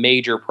don't have a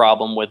major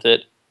problem with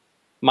it.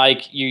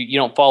 Mike, you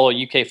don't follow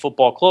UK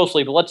football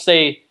closely, but let's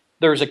say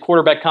there's a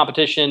quarterback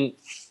competition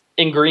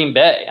in Green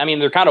Bay. I mean,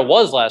 there kind of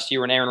was last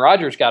year when Aaron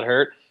Rodgers got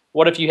hurt.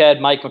 What if you had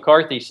Mike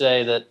McCarthy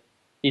say that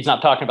he's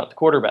not talking about the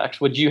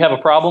quarterbacks? Would you have a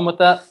problem with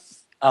that?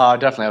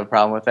 Definitely have a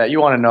problem with that. You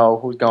want to know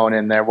who's going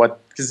in there,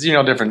 because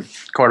different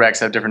quarterbacks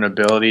have different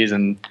abilities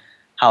and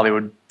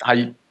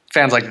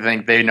fans like to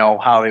think they know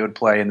how they would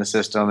play in the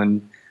system,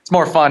 and it's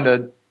more fun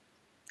to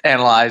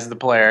analyze the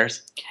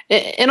players.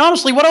 And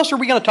honestly, what else are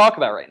we going to talk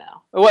about right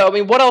now? Well, I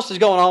mean, what else is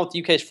going on with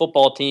the UK's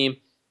football team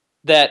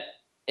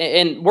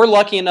and we're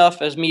lucky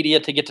enough as media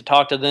to get to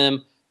talk to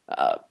them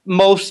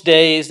most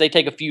days. They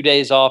take a few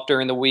days off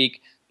during the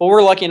week. But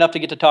we're lucky enough to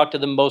get to talk to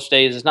them most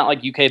days. It's not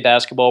like UK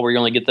basketball where you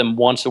only get them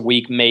once a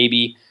week,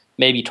 maybe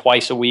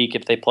twice a week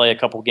if they play a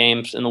couple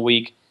games in the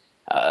week.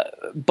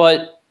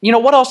 But,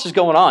 what else is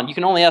going on? You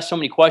can only ask so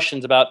many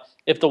questions about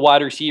if the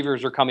wide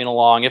receivers are coming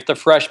along, if the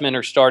freshmen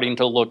are starting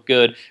to look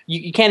good.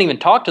 You can't even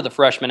talk to the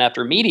freshmen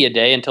after media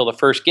day until the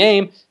first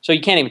game, so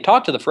you can't even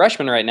talk to the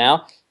freshmen right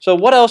now. So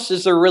what else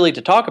is there really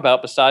to talk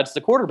about besides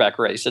the quarterback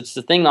race? It's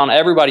the thing on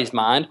everybody's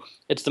mind.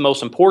 It's the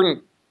most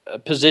important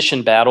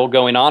position battle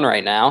going on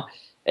right now.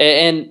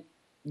 And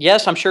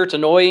yes, I'm sure it's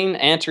annoying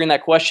answering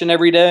that question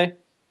every day,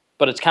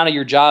 but it's kind of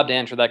your job to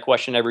answer that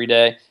question every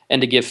day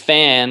and to give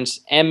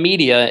fans and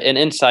media an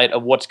insight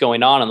of what's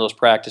going on in those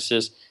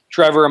practices.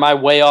 Trevor, am I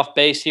way off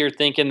base here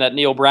thinking that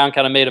Neil Brown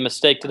kind of made a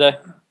mistake today?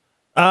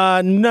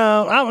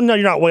 No, you're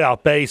not way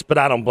off base, but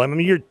I don't blame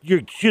him.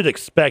 You should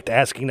expect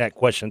asking that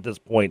question at this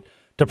point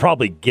to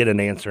probably get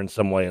an answer in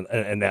some way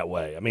in that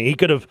way. I mean, he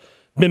could have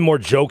been more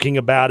joking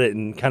about it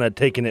and kind of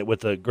taken it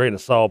with a grain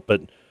of salt,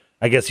 but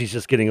I guess he's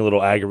just getting a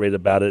little aggravated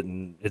about it,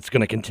 and it's going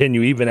to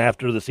continue even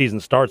after the season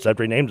starts.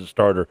 After he names a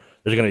starter,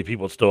 there's going to be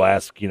people that still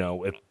ask,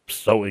 if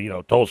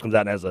Tolles comes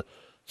out and has a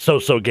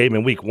so-so game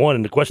in week 1,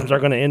 and the questions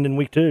aren't going to end in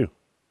week 2.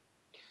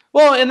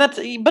 Well,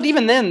 but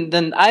even then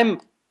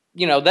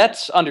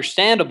that's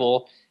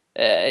understandable.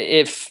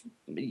 If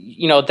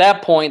at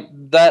that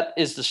point, that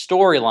is the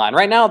storyline.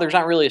 Right now, there's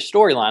not really a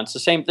storyline. It's the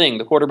same thing.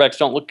 The quarterbacks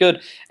don't look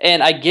good,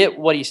 and I get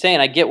what he's saying.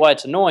 I get why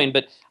it's annoying,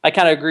 but I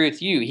kind of agree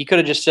with you. He could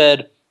have just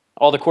said,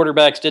 all the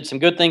quarterbacks did some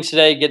good things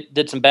today,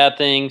 did some bad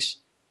things.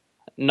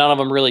 None of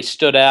them really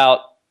stood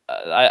out.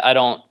 I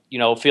don't,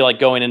 feel like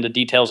going into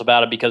details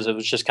about it because it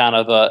was just kind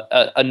of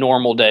a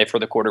normal day for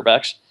the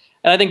quarterbacks.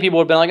 And I think people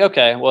would have been like,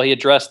 okay, well, he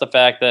addressed the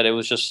fact that it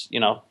was just,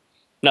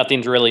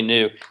 nothing's really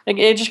new.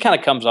 It just kind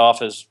of comes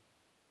off as,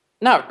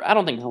 I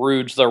don't think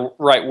rude's the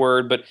right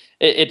word, but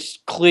it's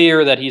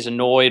clear that he's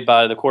annoyed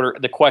by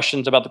the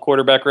questions about the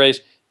quarterback race.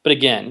 But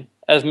again,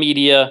 as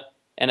media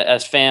and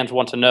as fans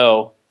want to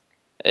know,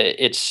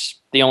 it's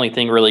the only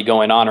thing really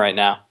going on right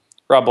now.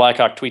 Rob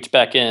Blackhawk tweets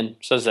back in,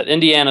 says that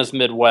Indiana's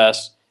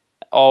Midwest.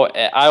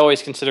 I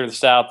always consider the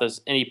South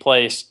as any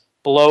place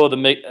below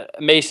the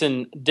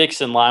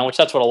Mason-Dixon line, which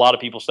that's what a lot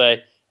of people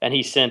say. And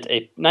he sent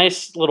a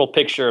nice little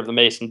picture of the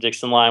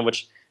Mason-Dixon line,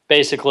 which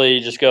basically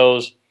just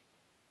goes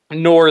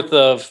north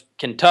of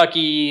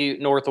Kentucky,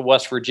 north of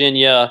West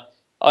Virginia,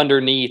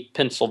 underneath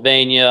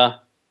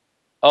Pennsylvania,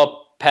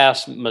 up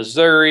past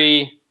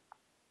Missouri.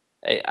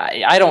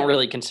 I don't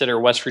really consider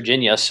West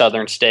Virginia a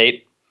southern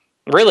state.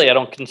 Really, I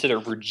don't consider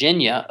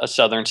Virginia a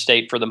southern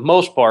state for the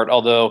most part,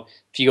 although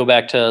if you go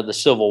back to the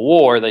Civil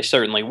War, they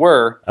certainly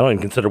were. I don't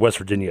even consider West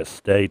Virginia a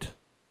state.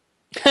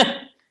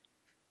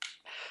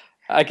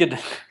 I could,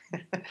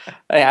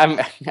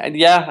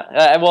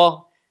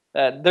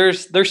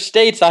 there's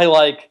states I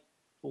like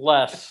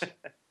less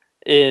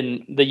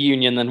in the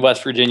Union than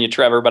West Virginia,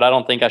 Trevor, but I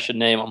don't think I should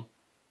name them.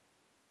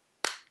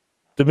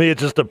 To me,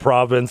 it's just a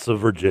province of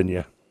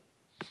Virginia.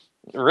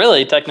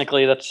 Really,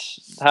 technically,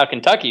 that's how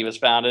Kentucky was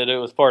founded. It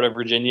was part of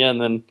Virginia,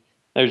 and then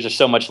there's just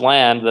so much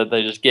land that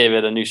they just gave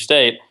it a new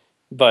state.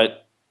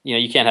 But,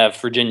 you can't have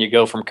Virginia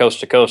go from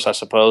coast to coast, I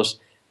suppose.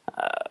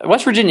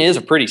 West Virginia is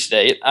a pretty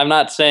state. I'm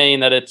not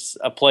saying that it's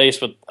a place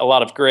with a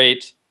lot of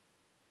great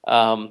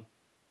that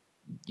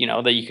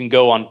you can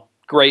go on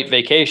great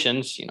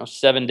vacations,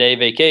 7-day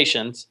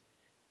vacations.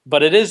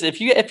 But it is,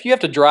 if you have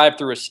to drive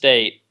through a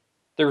state,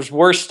 there's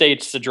worse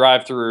states to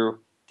drive through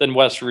than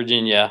West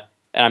Virginia.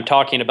 And I'm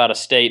talking about a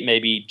state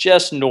maybe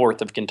just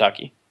north of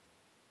Kentucky.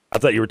 I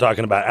thought you were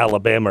talking about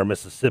Alabama or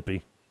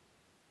Mississippi.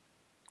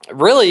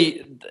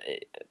 Really,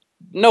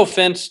 no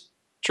offense,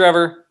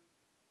 Trevor,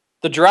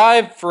 the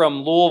drive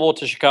from Louisville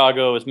to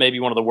Chicago is maybe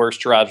one of the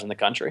worst drives in the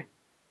country.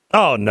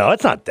 Oh, no,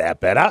 it's not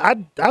that bad.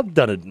 I've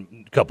done it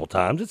a couple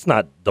times. It's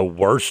not the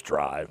worst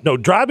drive. No,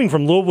 driving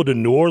from Louisville to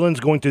New Orleans,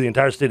 going through the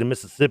entire state of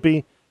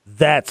Mississippi,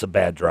 that's a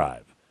bad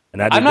drive.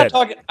 And I'm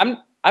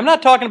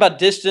not talking about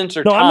distance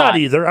or no, time. I'm not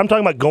either. I'm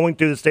talking about going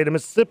through the state of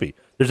Mississippi.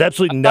 There's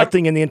absolutely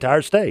nothing in the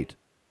entire state.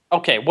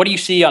 Okay, what do you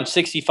see on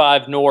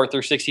 65 North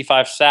or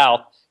 65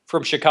 South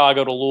from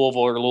Chicago to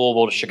Louisville or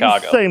Louisville to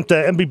Chicago? Same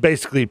thing. It'd be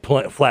basically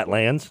flat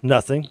lands,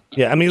 nothing.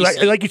 Yeah, I mean,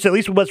 like you said, at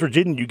least with West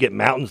Virginia, you get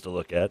mountains to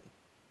look at.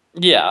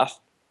 Yeah,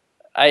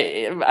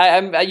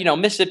 I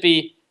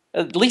Mississippi.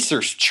 At least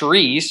there's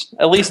trees.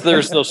 At least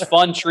there's those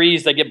fun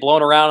trees that get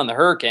blown around in the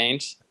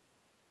hurricanes.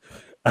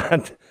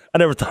 I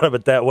never thought of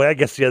it that way. I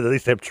guess at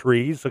least they have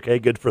trees. Okay,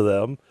 good for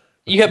them.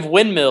 You have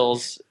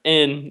windmills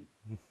in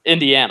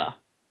Indiana.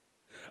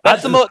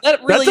 That's a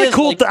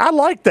cool. I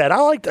like that.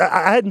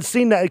 I hadn't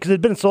seen that because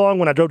it'd been so long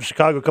when I drove to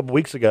Chicago a couple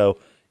weeks ago.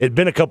 It'd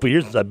been a couple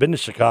years since I've been to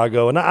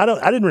Chicago, and I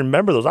didn't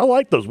remember those. I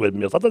like those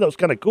windmills. I thought that was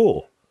kind of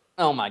cool.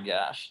 Oh my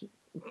gosh.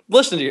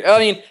 Listen to you. I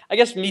mean, I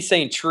guess me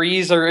saying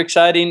trees are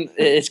exciting,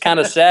 it's kind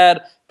of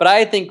sad, but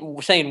I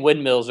think saying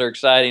windmills are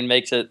exciting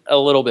makes it a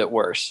little bit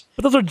worse.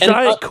 But those are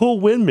giant, cool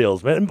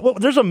windmills, man.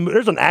 There's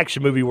an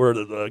action movie where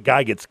the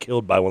guy gets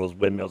killed by one of those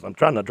windmills. I'm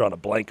trying to draw a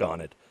blank on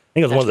it. I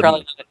think it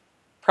was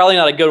probably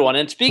not a good one.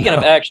 And speaking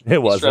of action,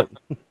 it wasn't.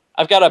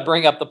 I've got to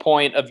bring up the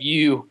point of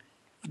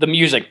the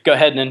music. Go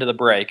ahead and into the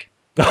break.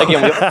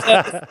 Again,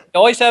 we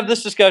always have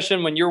this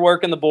discussion when you're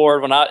working the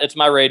board. It's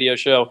my radio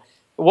show.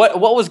 What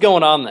was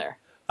going on there?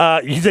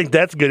 You think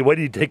that's good? Wait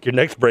till you take your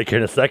next break here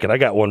in a second. I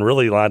got one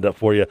really lined up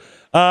for you.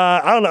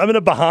 I don't know. I'm in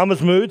a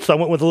Bahamas mood, so I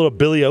went with a little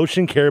Billy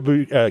Ocean,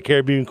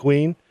 Caribbean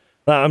Queen.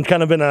 I'm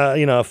kind of in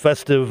a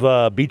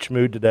festive beach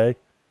mood today.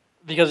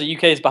 Because of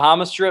UK's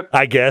Bahamas trip?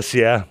 I guess,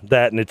 yeah.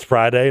 That, and it's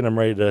Friday, and I'm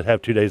ready to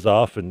have 2 days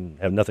off and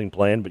have nothing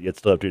planned, but yet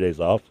still have 2 days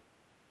off.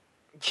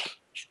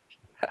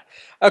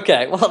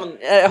 Okay, well,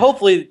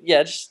 hopefully,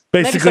 yeah. Just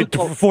basically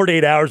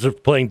 48 hours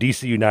of playing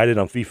DC United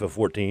on FIFA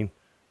 14.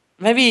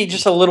 Maybe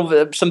just a little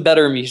bit, some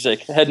better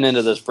music heading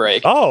into this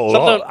break.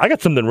 I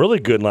got something really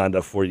good lined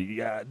up for you.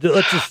 Yeah,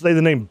 let's just say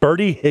the name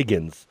Bertie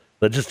Higgins.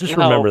 Just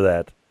remember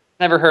that.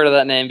 Never heard of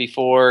that name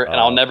before, and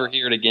I'll never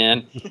hear it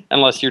again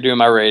unless you're doing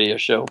my radio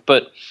show.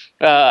 But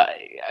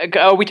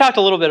we talked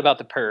a little bit about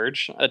The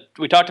Purge.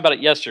 We talked about it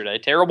yesterday.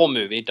 Terrible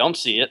movie. Don't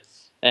see it.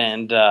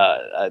 And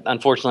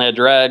unfortunately, I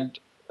dragged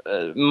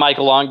Mike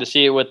along to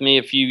see it with me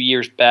a few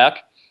years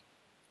back.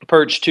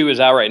 Purge 2 is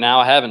out right now.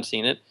 I haven't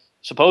seen it.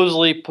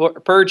 Supposedly,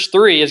 Purge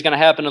 3 is going to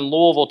happen in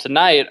Louisville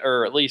tonight,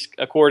 or at least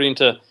according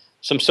to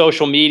some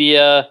social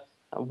media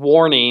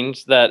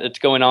warnings that it's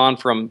going on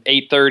from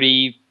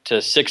 8:30 to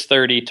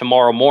 6:30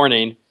 tomorrow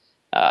morning.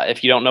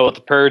 If you don't know what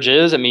the Purge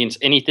is, it means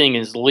anything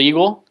is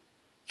legal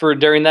for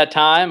during that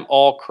time.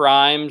 All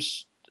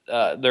crimes,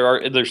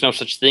 there's no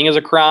such thing as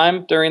a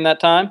crime during that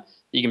time.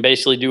 You can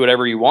basically do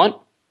whatever you want.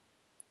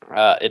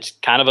 It's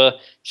kind of a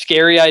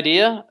scary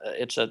idea.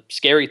 It's a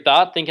scary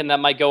thought thinking that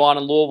might go on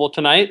in Louisville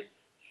tonight.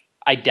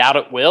 I doubt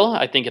it will.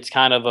 I think it's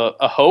kind of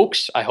a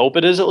hoax. I hope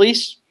it is at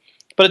least.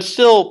 But it's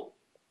still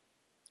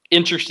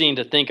interesting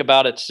to think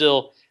about. It's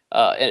still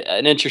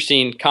an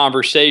interesting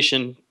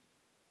conversation.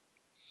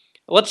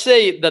 Let's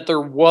say that there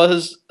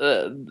was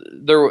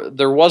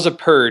a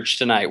purge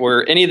tonight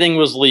where anything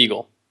was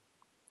legal,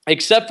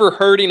 except for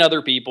hurting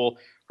other people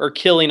or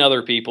killing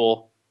other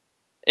people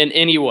in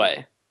any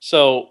way.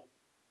 So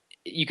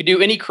you could do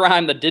any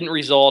crime that didn't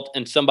result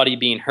in somebody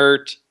being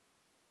hurt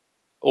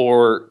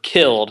or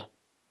killed.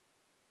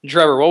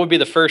 Trevor, what would be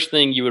the first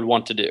thing you would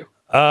want to do?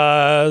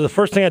 The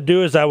first thing I'd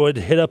do is I would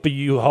hit up a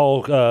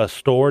U-Haul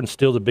store and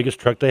steal the biggest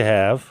truck they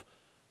have.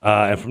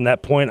 And from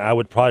that point, I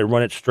would probably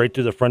run it straight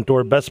through the front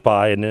door of Best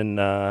Buy and then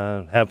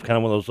have kind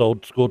of one of those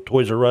old school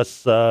Toys R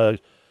Us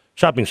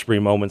shopping spree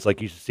moments like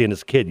you used to see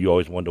as a kid. You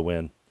always wanted to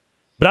win.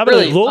 But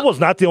Louisville's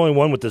not the only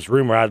one with this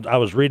rumor. I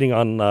was reading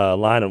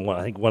online on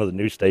I think one of the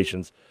news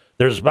stations.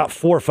 There's about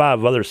 4 or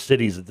 5 other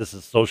cities that this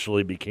has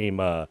socially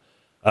became a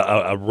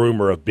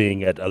rumor of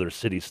being at other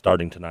cities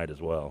starting tonight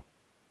as well.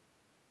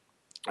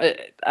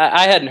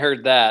 I hadn't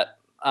heard that.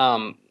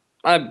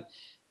 That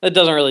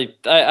doesn't really.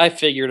 I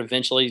figured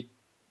eventually,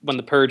 when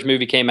the Purge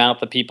movie came out,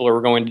 that people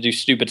are going to do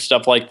stupid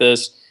stuff like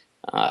this.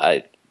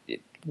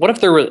 What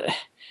if there were?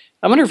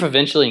 I wonder if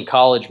eventually in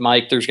college,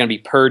 Mike, there's going to be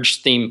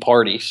Purge themed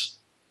parties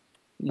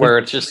where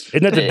it's just.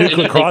 Isn't that the Duke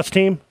lacrosse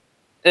team?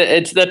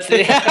 It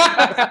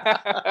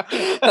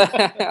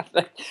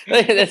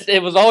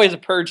was always a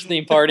Purge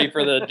theme party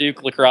for the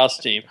Duke lacrosse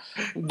team,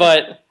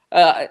 but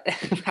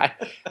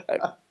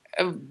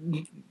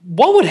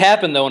what would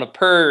happen though in a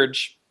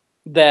Purge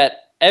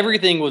that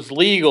everything was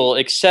legal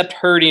except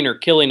hurting or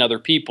killing other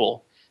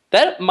people.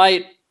 That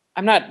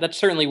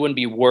certainly wouldn't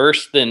be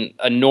worse than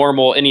a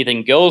normal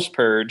anything goes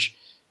purge.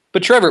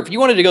 But Trevor, if you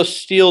wanted to go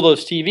steal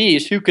those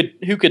TVs, who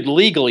could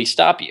legally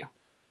stop you?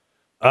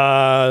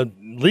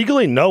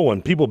 Legally, no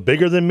one. People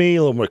bigger than me,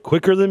 a little more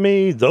quicker than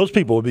me, those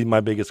people would be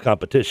my biggest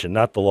competition,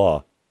 not the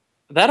law.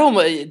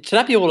 To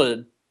not be able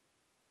to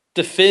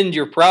defend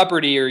your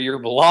property or your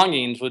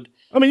belongings would.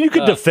 I mean, you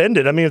could defend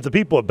it. I mean, if the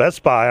people at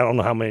Best Buy, I don't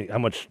know how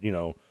much,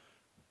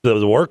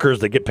 the workers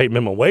that get paid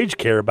minimum wage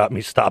care about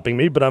me stopping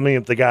me. But I mean,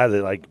 if the guy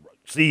that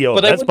CEO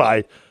of Best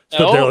Buy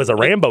stood there with a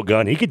Rambo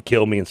gun, he could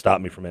kill me and stop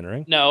me from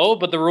entering. No,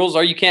 but the rules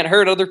are you can't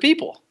hurt other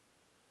people.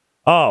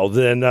 Oh,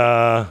 then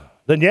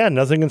yeah,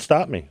 nothing can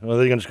stop me. Are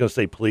they just going to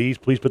say, please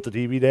put the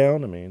TV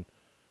down? I mean,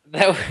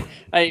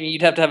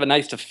 you'd have to have a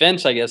nice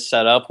defense, I guess,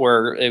 set up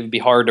where it would be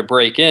hard to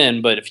break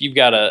in. But if you've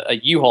got a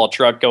U-Haul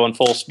truck going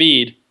full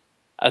speed,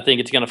 I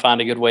think it's going to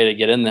find a good way to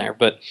get in there.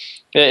 But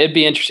it'd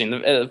be interesting.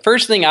 The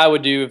first thing I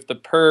would do if the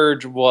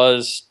purge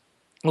was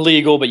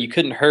legal, but you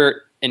couldn't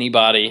hurt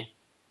anybody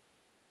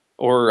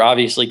or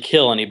obviously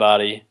kill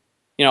anybody,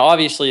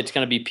 obviously it's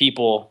going to be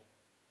people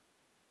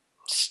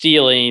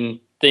stealing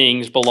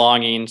things,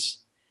 belongings.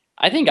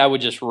 I think I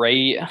would just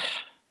raid.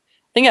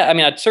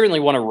 I'd certainly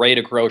want to raid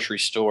a grocery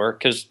store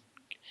because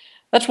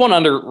that's one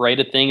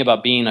underrated thing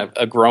about being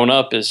a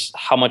grown-up is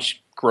how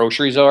much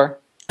groceries are.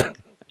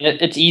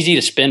 It's easy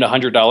to spend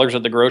 $100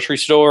 at the grocery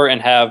store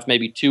and have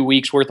maybe 2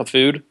 weeks worth of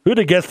food. Who'd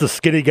have guessed the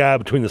skinny guy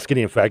between the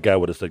skinny and fat guy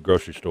would have said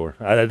grocery store?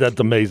 That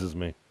amazes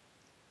me.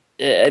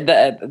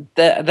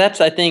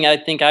 That's I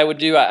think I would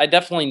do. I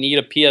definitely need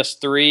a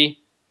PS3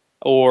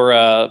 or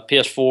a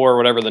PS4 or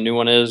whatever the new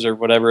one is or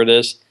whatever it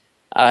is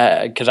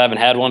because I haven't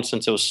had one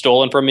since it was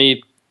stolen from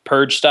me,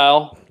 purge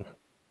style.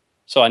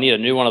 So I need a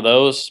new one of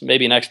those.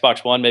 Maybe an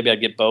Xbox One. Maybe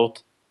I'd get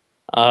both.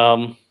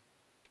 I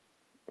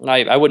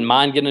wouldn't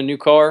mind getting a new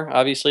car.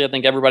 Obviously, I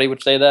think everybody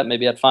would say that.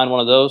 Maybe I'd find one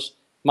of those.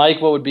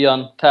 Mike, what would be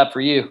on tap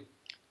for you?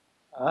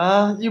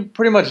 You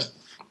pretty much,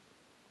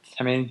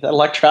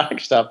 electronic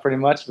stuff pretty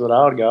much is what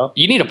I would go.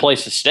 You need a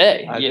place to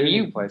stay.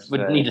 You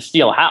would need to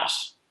steal a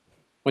house,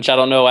 which I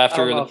don't know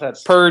after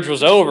the purge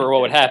was over what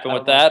would happen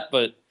with that.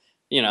 But,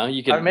 you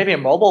could. Maybe a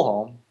mobile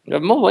home. A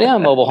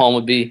mobile home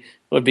would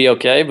be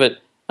okay. But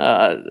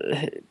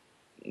the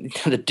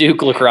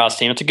Duke lacrosse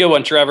team, it's a good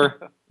one,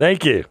 Trevor.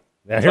 Thank you.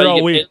 Now, here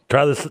all week,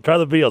 try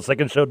the veal.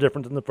 Second show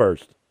different than the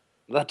first.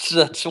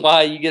 That's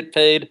why you get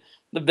paid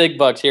the big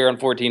bucks here on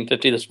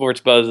 1450 The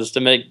Sports Buzz is to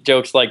make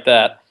jokes like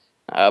that.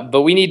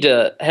 But we need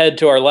to head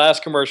to our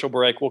last commercial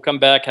break. We'll come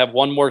back, have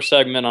one more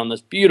segment on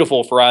this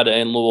beautiful Friday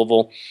in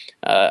Louisville.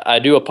 I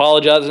do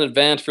apologize in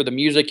advance for the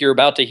music you're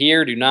about to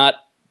hear. Do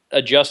not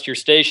adjust your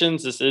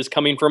stations. This is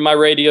coming from my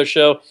radio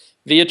show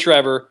via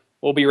Trevor.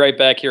 We'll be right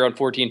back here on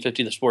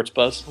 1450 The Sports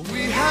Buzz.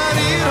 We had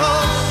it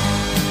all.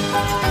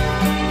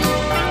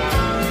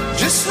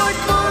 Just like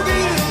Bogey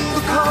in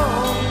the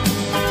call,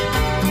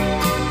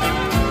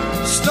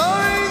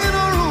 starring in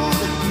our own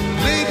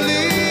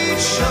late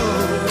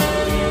show,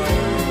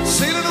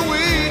 sailing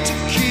away to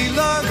Key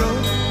Largo.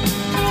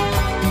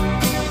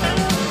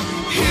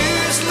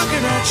 Here's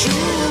looking at you,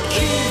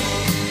 kid,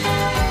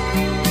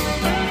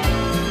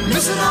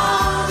 missing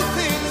all the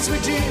things we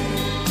did.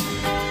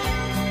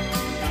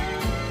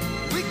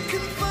 We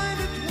can find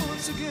it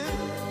once again.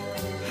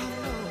 How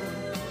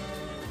long?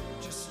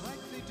 Just like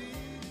they did.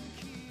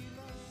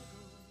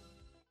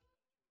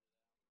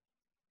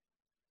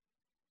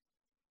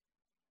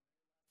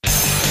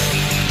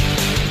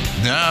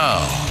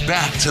 Now,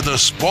 back to the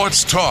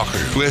Sports Talker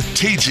with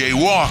TJ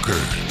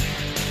Walker.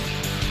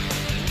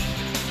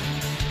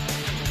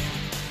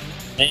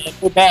 And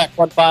we're back.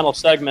 One final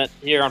segment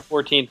here on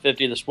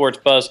 1450 The Sports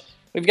Buzz.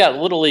 We've got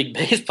Little League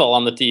Baseball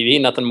on the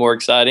TV. Nothing more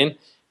exciting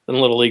than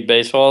Little League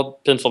Baseball.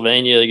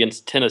 Pennsylvania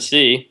against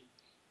Tennessee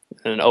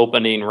in an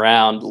opening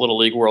round Little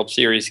League World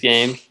Series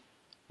game.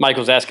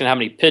 Michael's asking how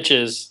many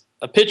pitches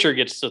a pitcher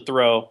gets to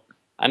throw.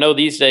 I know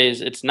these days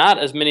it's not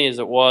as many as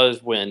it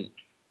was when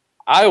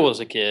I was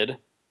a kid.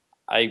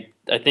 I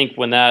think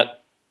when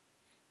that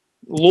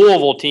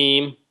Louisville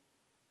team,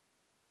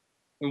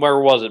 where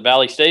was it?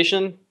 Valley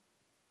Station?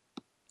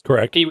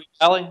 Correct. Pee Wee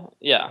Valley?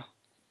 Yeah.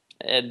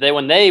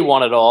 When they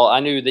won it all, I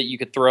knew that you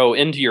could throw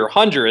into your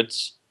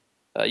hundreds.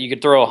 You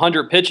could throw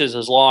 100 pitches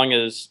as long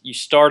as you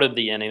started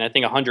the inning. I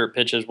think 100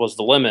 pitches was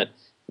the limit.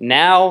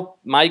 Now,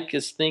 Mike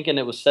is thinking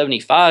it was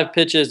 75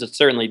 pitches. It's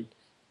certainly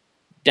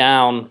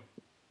down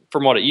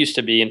from what it used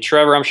to be. And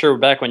Trevor, I'm sure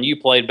back when you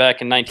played back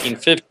in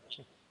 1950,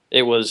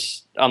 it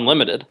was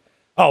unlimited.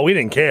 Oh, we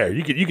didn't care.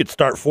 You could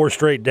start 4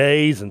 straight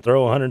days and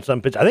throw 100 and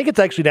some pitches. I think it's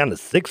actually down to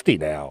 60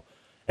 now.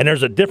 And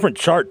there's a different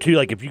chart too.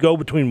 Like if you go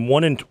between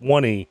 1 and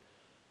 20,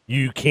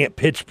 you can't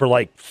pitch for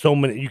like so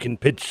many. You can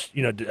pitch,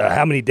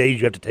 how many days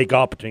you have to take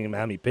off between them,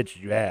 how many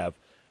pitches you have.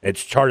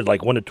 It's charted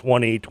like 1 to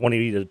 20,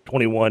 20 to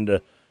 21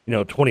 to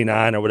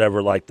 29 or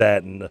whatever like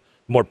that. And the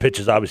more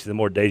pitches, obviously, the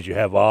more days you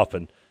have off.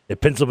 And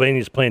if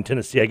Pennsylvania's playing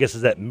Tennessee, I guess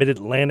is that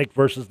Mid-Atlantic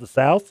versus the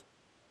South?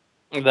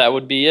 That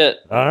would be it.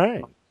 All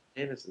right.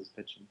 Davis is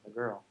pitching, the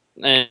girl.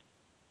 And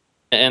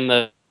and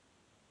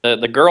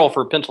the girl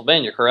for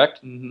Pennsylvania,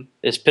 correct? Mhm.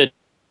 Is pitch.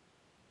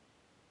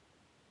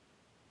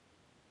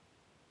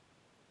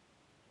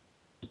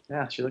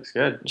 Yeah, she looks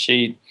good.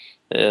 She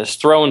is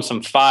throwing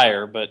some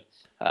fire, but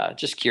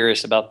just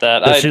curious about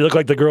that. Does she look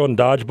like the girl in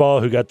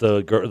dodgeball who got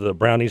the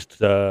brownies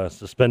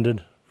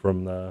suspended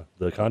from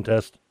the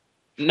contest?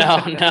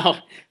 No,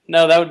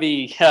 no. That would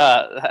be.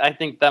 I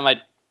think that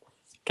might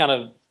kind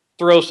of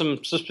throw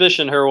some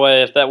suspicion her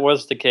way if that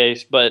was the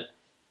case. But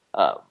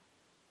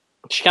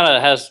she kind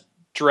of has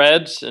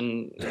dreads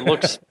and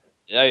looks.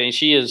 I mean,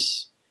 she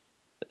is.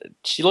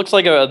 She looks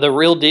like the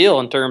real deal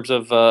in terms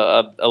of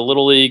a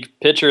little league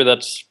pitcher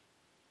that's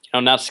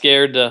not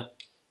scared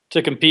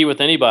to compete with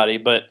anybody.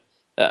 But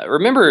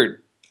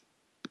remember,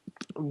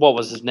 what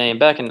was his name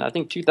back in I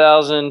think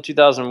 2000,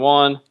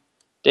 2001?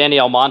 Danny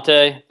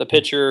Almonte, the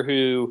pitcher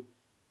who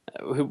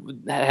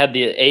had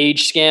the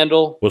age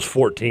scandal. Was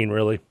 14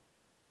 really?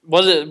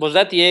 Was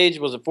that the age?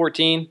 Was it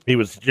 14?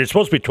 You're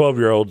supposed to be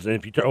 12-year-olds, and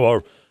if you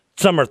or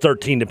some are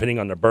 13 depending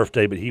on their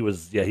birthday, but he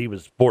was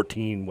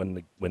 14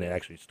 when it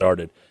actually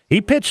started.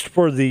 He pitched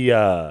for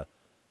the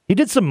he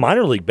did some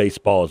minor league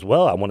baseball as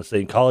well. I want to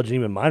say in college and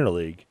even minor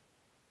league.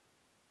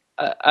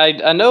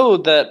 I know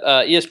that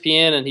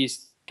ESPN and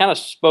he's kind of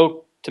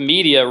spoke to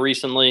media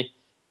recently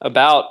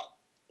about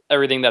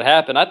everything that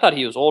happened. I thought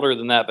he was older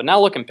than that, but now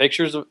looking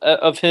pictures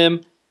of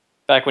him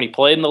back when he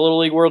played in the Little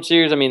League World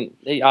Series, I mean,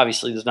 he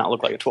obviously does not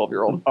look like a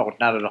 12-year-old. Oh,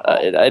 not at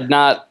all.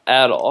 Not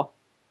at all.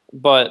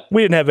 But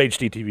we didn't have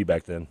HDTV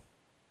back then.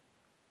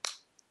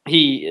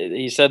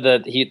 He said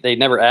that they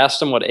never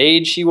asked him what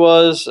age he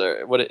was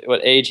or what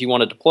age he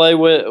wanted to play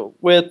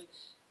with.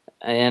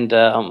 And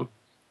I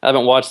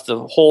haven't watched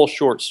the whole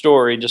short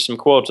story, just some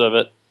quotes of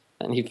it.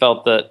 And he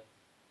felt that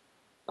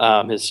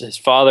his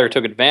father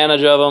took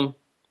advantage of him,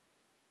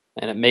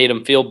 and it made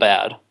him feel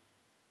bad.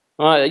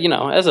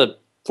 Well, as a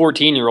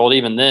 14-year-old,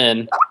 even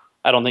then,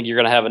 I don't think you're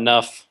going to have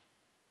enough,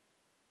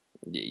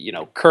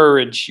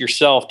 courage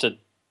yourself to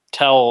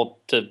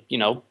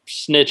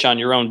snitch on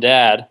your own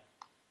dad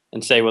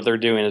and say what they're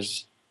doing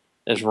is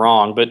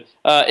wrong. But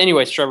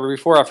anyways, Trevor,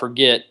 before I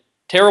forget,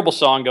 terrible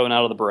song going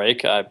out of the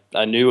break.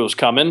 I knew it was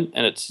coming,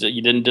 and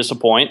you didn't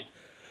disappoint.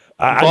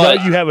 I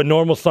know you have a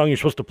normal song you're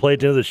supposed to play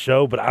at the end of the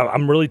show, but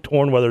I'm really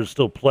torn whether to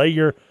still play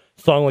your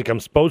song like I'm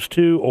supposed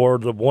to, or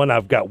the one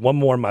I've got one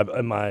more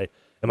in my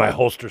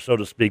holster, so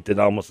to speak, that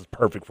almost is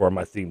perfect for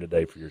my theme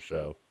today for your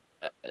show.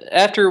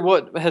 After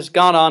what has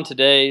gone on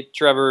today,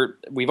 Trevor,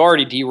 we've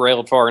already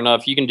derailed far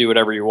enough. You can do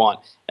whatever you want.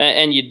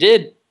 And you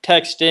did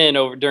text in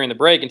over during the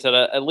break and said,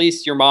 at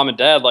least your mom and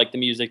dad like the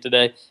music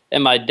today.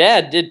 And my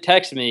dad did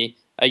text me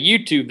a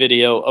YouTube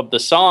video of the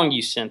song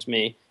you sent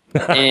me,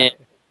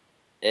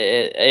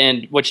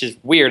 and which is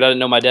weird. I didn't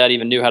know my dad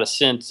even knew how to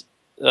send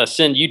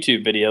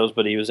YouTube videos,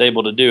 but he was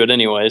able to do it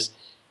anyways.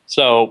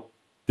 So,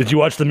 did you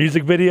watch the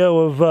music video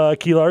of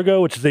Key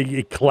Largo, which is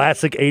a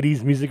classic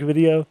 80s music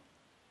video?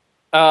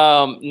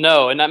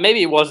 No, and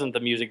maybe it wasn't the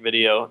music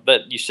video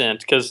that you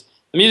sent, because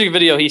the music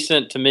video he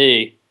sent to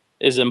me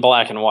is in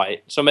black and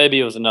white. So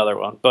maybe it was another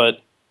one. But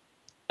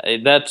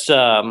that's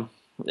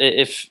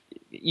if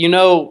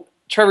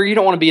Trevor, you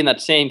don't want to be in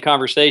that same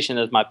conversation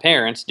as my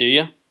parents, do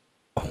you?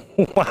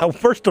 Wow.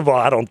 First of all,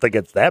 I don't think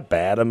it's that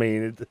bad. I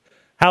mean,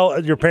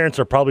 your parents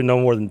are probably no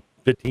more than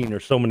 15 or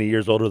so many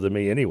years older than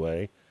me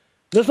anyway.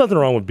 There's nothing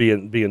wrong with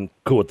being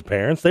cool with the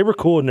parents. They were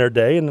cool in their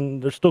day,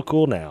 and they're still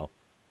cool now.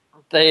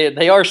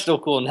 They are still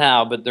cool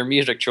now, but their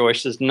music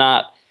choice is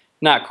not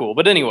cool.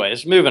 But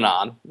anyways, moving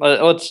on.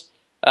 Let's.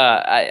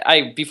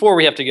 Before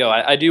we have to go,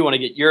 I do want to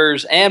get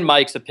yours and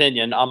Mike's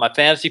opinion on my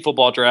fantasy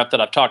football draft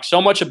that I've talked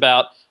so much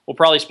about. We'll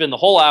probably spend the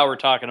whole hour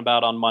talking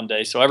about on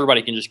Monday, so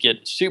everybody can just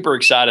get super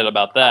excited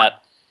about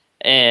that.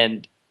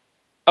 And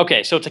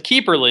okay, so it's a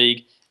keeper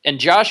league, and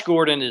Josh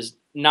Gordon is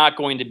not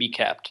going to be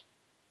kept.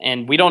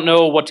 And we don't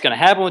know what's going to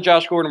happen with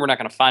Josh Gordon. We're not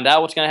going to find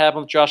out what's going to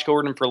happen with Josh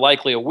Gordon for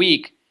likely a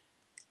week.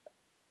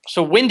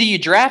 So when do you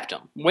draft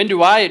him? When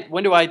do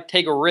I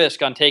take a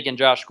risk on taking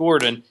Josh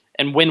Gordon,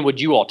 and when would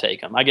you all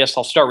take him? I guess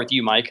I'll start with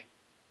you, Mike.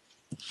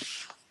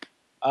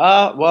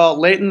 Well,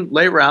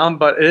 late round,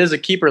 but it is a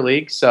keeper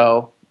league,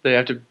 so they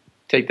have to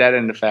take that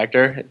into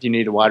factor. If you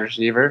need a wide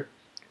receiver,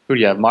 who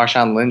do you have?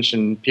 Marshawn Lynch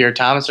and Pierre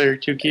Thomas are your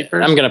two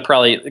keepers. I'm going to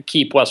probably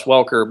keep Wes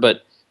Welker, and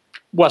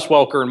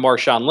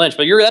Marshawn Lynch.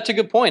 But that's a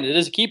good point. It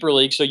is a keeper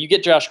league, so you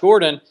get Josh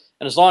Gordon,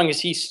 and as long as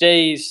he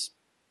stays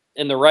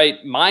in the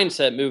right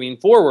mindset moving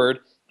forward,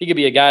 he could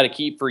be a guy to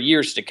keep for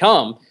years to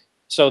come.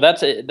 So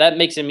that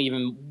makes him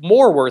even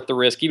more worth the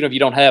risk, even if you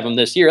don't have him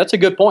this year. That's a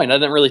good point. I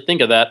didn't really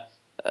think of that.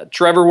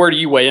 Trevor, where do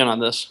you weigh in on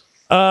this?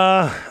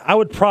 I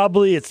would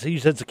probably, you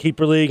said it's a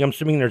keeper league. I'm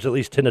assuming there's at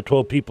least 10 to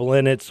 12 people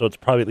in it, so it's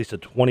probably at least a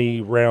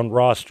 20-round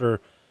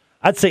roster.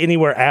 I'd say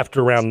anywhere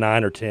after round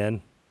 9 or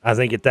 10. I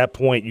think at that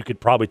point you could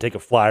probably take a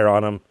flyer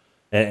on him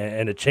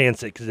and a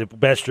chance it, because at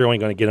best you're only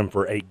going to get him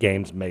for 8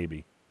 games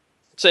maybe.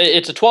 So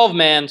it's a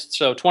 12-man,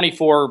 so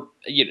 24.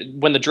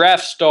 When the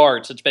draft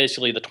starts, it's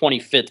basically the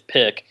 25th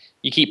pick.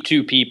 You keep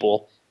 2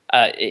 people.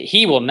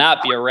 He will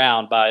not be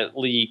around by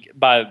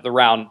the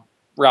round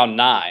round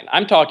 9.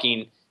 I'm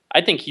talking,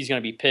 I think he's going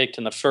to be picked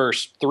in the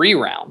first 3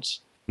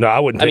 rounds. No, I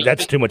wouldn't think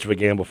that's too much of a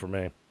gamble for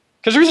me.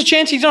 Because there's a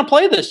chance he's going to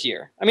play this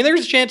year. I mean,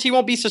 there's a chance he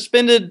won't be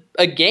suspended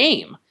a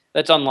game.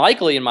 That's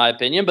unlikely, in my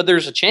opinion, but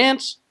there's a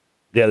chance.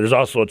 Yeah, there's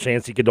also a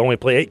chance he could only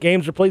play 8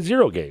 games or play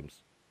 0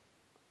 games.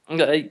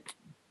 Okay.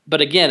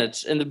 But again,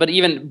 but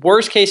even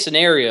worst case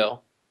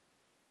scenario,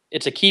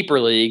 it's a keeper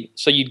league,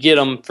 so you'd get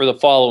him for the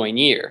following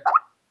year.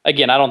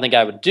 Again, I don't think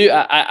I would do.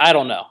 I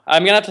don't know.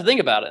 I'm gonna have to think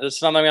about it. This is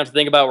something I'm gonna have to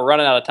think about. We're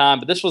running out of time,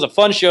 but this was a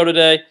fun show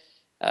today.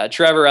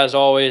 Trevor, as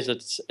always,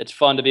 it's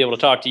fun to be able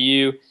to talk to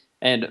you.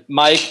 And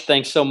Mike,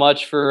 thanks so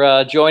much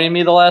for joining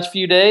me the last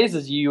few days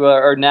as you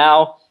are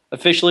now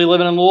officially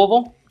living in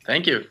Louisville.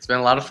 Thank you. It's been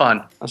a lot of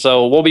fun.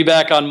 So we'll be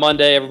back on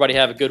Monday. Everybody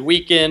have a good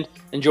weekend.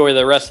 Enjoy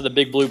the rest of the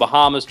Big Blue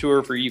Bahamas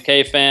tour for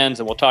UK fans,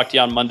 and we'll talk to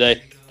you on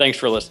Monday. Thanks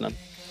for listening.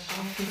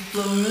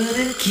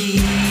 Florida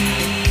Keys.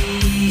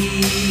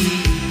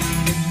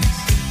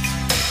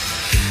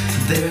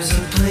 There's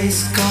a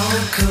place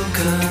called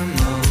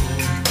Kokomo.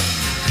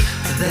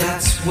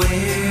 That's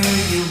where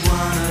you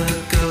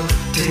wanna go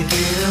to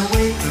get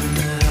away from